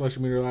first. first for slushy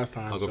meter last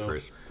time. I'll go so.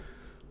 first.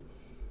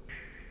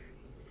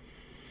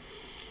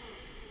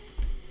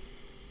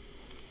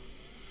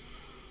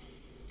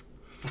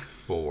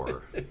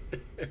 4.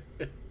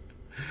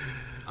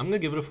 I'm gonna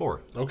give it a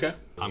 4. Okay.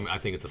 I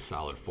think it's a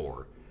solid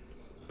 4.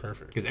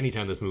 Perfect. Because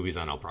anytime this movie's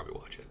on, I'll probably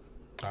watch it.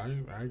 I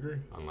agree.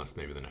 Unless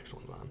maybe the next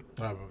one's on.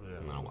 Yeah.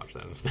 And then I'll watch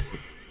that instead.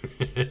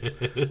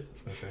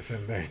 It's the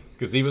same thing.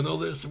 Because even though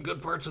there's some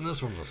good parts in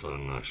this one, the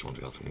next one's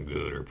got some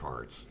gooder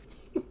parts.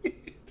 Did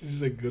you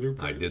say good or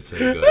bad? I did say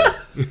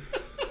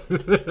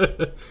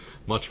good.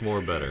 Much more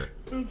better.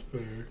 That's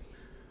fair.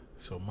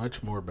 So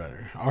much more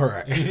better. All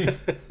right.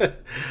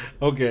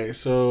 Okay,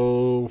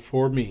 so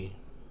for me,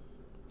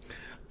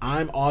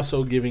 I'm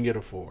also giving it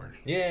a 4.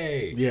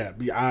 Yay! Yeah,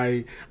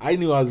 I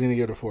knew I was going to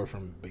give it a 4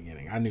 from the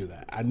beginning. I knew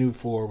that. I knew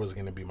 4 was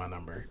going to be my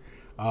number.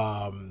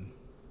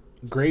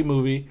 Great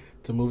movie.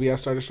 It's a movie I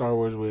started Star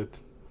Wars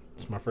with.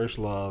 It's my first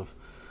love.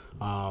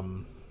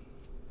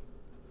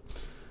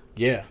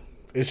 Yeah,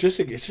 it's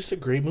just a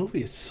great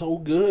movie. It's so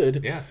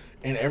good. Yeah.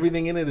 And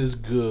everything in it is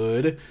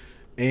good.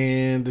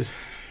 And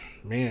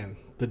man,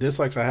 the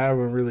dislikes I have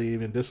aren't really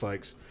even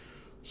dislikes.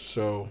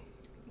 So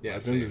Yeah,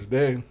 at the end of same. the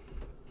day,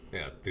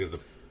 Yeah, because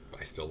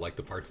I still like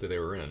the parts that they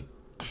were in.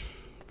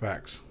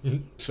 facts.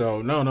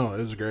 So no,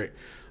 it was great.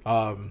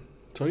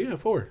 So yeah,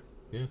 4.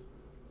 Yeah.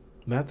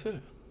 That's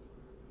it.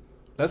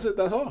 That's it.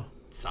 That's all.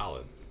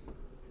 Solid.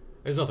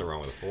 There's nothing wrong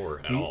with a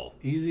 4 at all.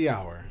 Easy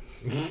hour.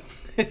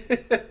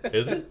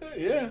 Is it?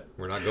 Yeah.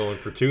 We're not going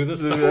for 2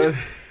 this time?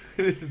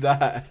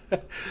 Not.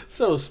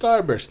 So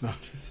Starburst, no.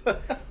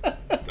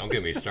 Don't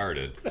get me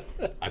started.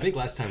 I think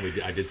last time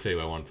I did say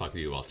I want to talk to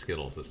you about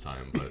Skittles this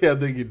time, but Yeah, I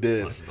think you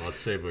did. let's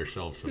save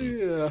ourselves from.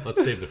 Yeah.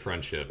 Let's save the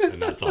friendship and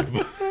not talk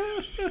about.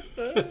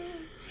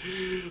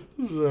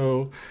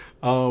 So,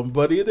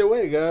 but either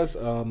way, guys,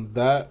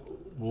 that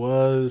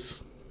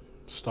was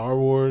Star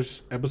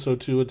Wars Episode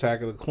 2: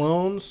 Attack of the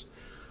Clones.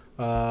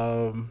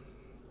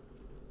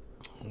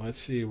 Let's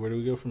see, where do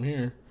we go from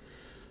here?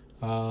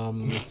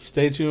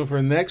 Stay tuned for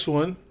the next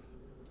one,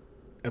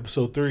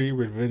 Episode 3: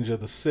 Revenge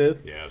of the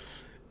Sith.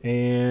 Yes.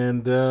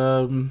 And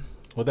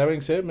with that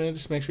being said, man,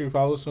 just make sure you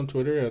follow us on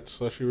Twitter at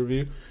Slushy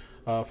Review.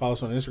 Follow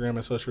us on Instagram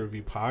at Slushy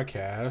Review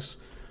Podcast.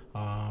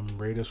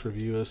 Rate us,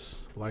 review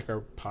us, like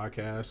our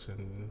podcast,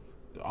 and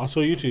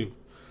also YouTube.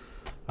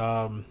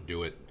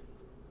 Do it.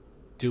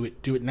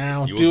 Do it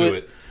now. You will do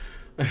it.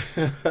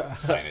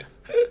 Sign it.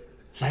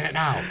 Sign it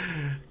now.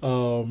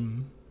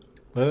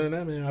 But other than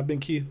that, man, I've been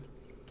Keith.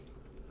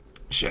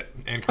 Shit.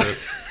 And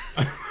Chris.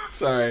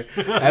 Sorry.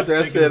 After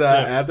I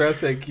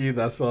said Keith,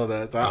 I saw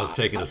that. I was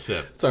taking a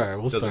sip. Sorry,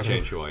 we'll Doesn't start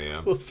change who I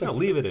am. No,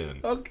 leave it in.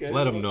 Okay.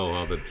 Let them know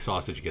how the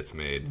sausage gets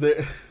made.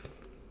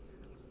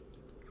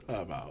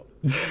 I'm out.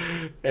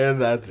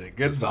 And that's it.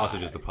 Goodbye. The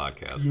sausage is the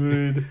podcast.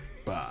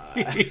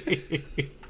 Goodbye.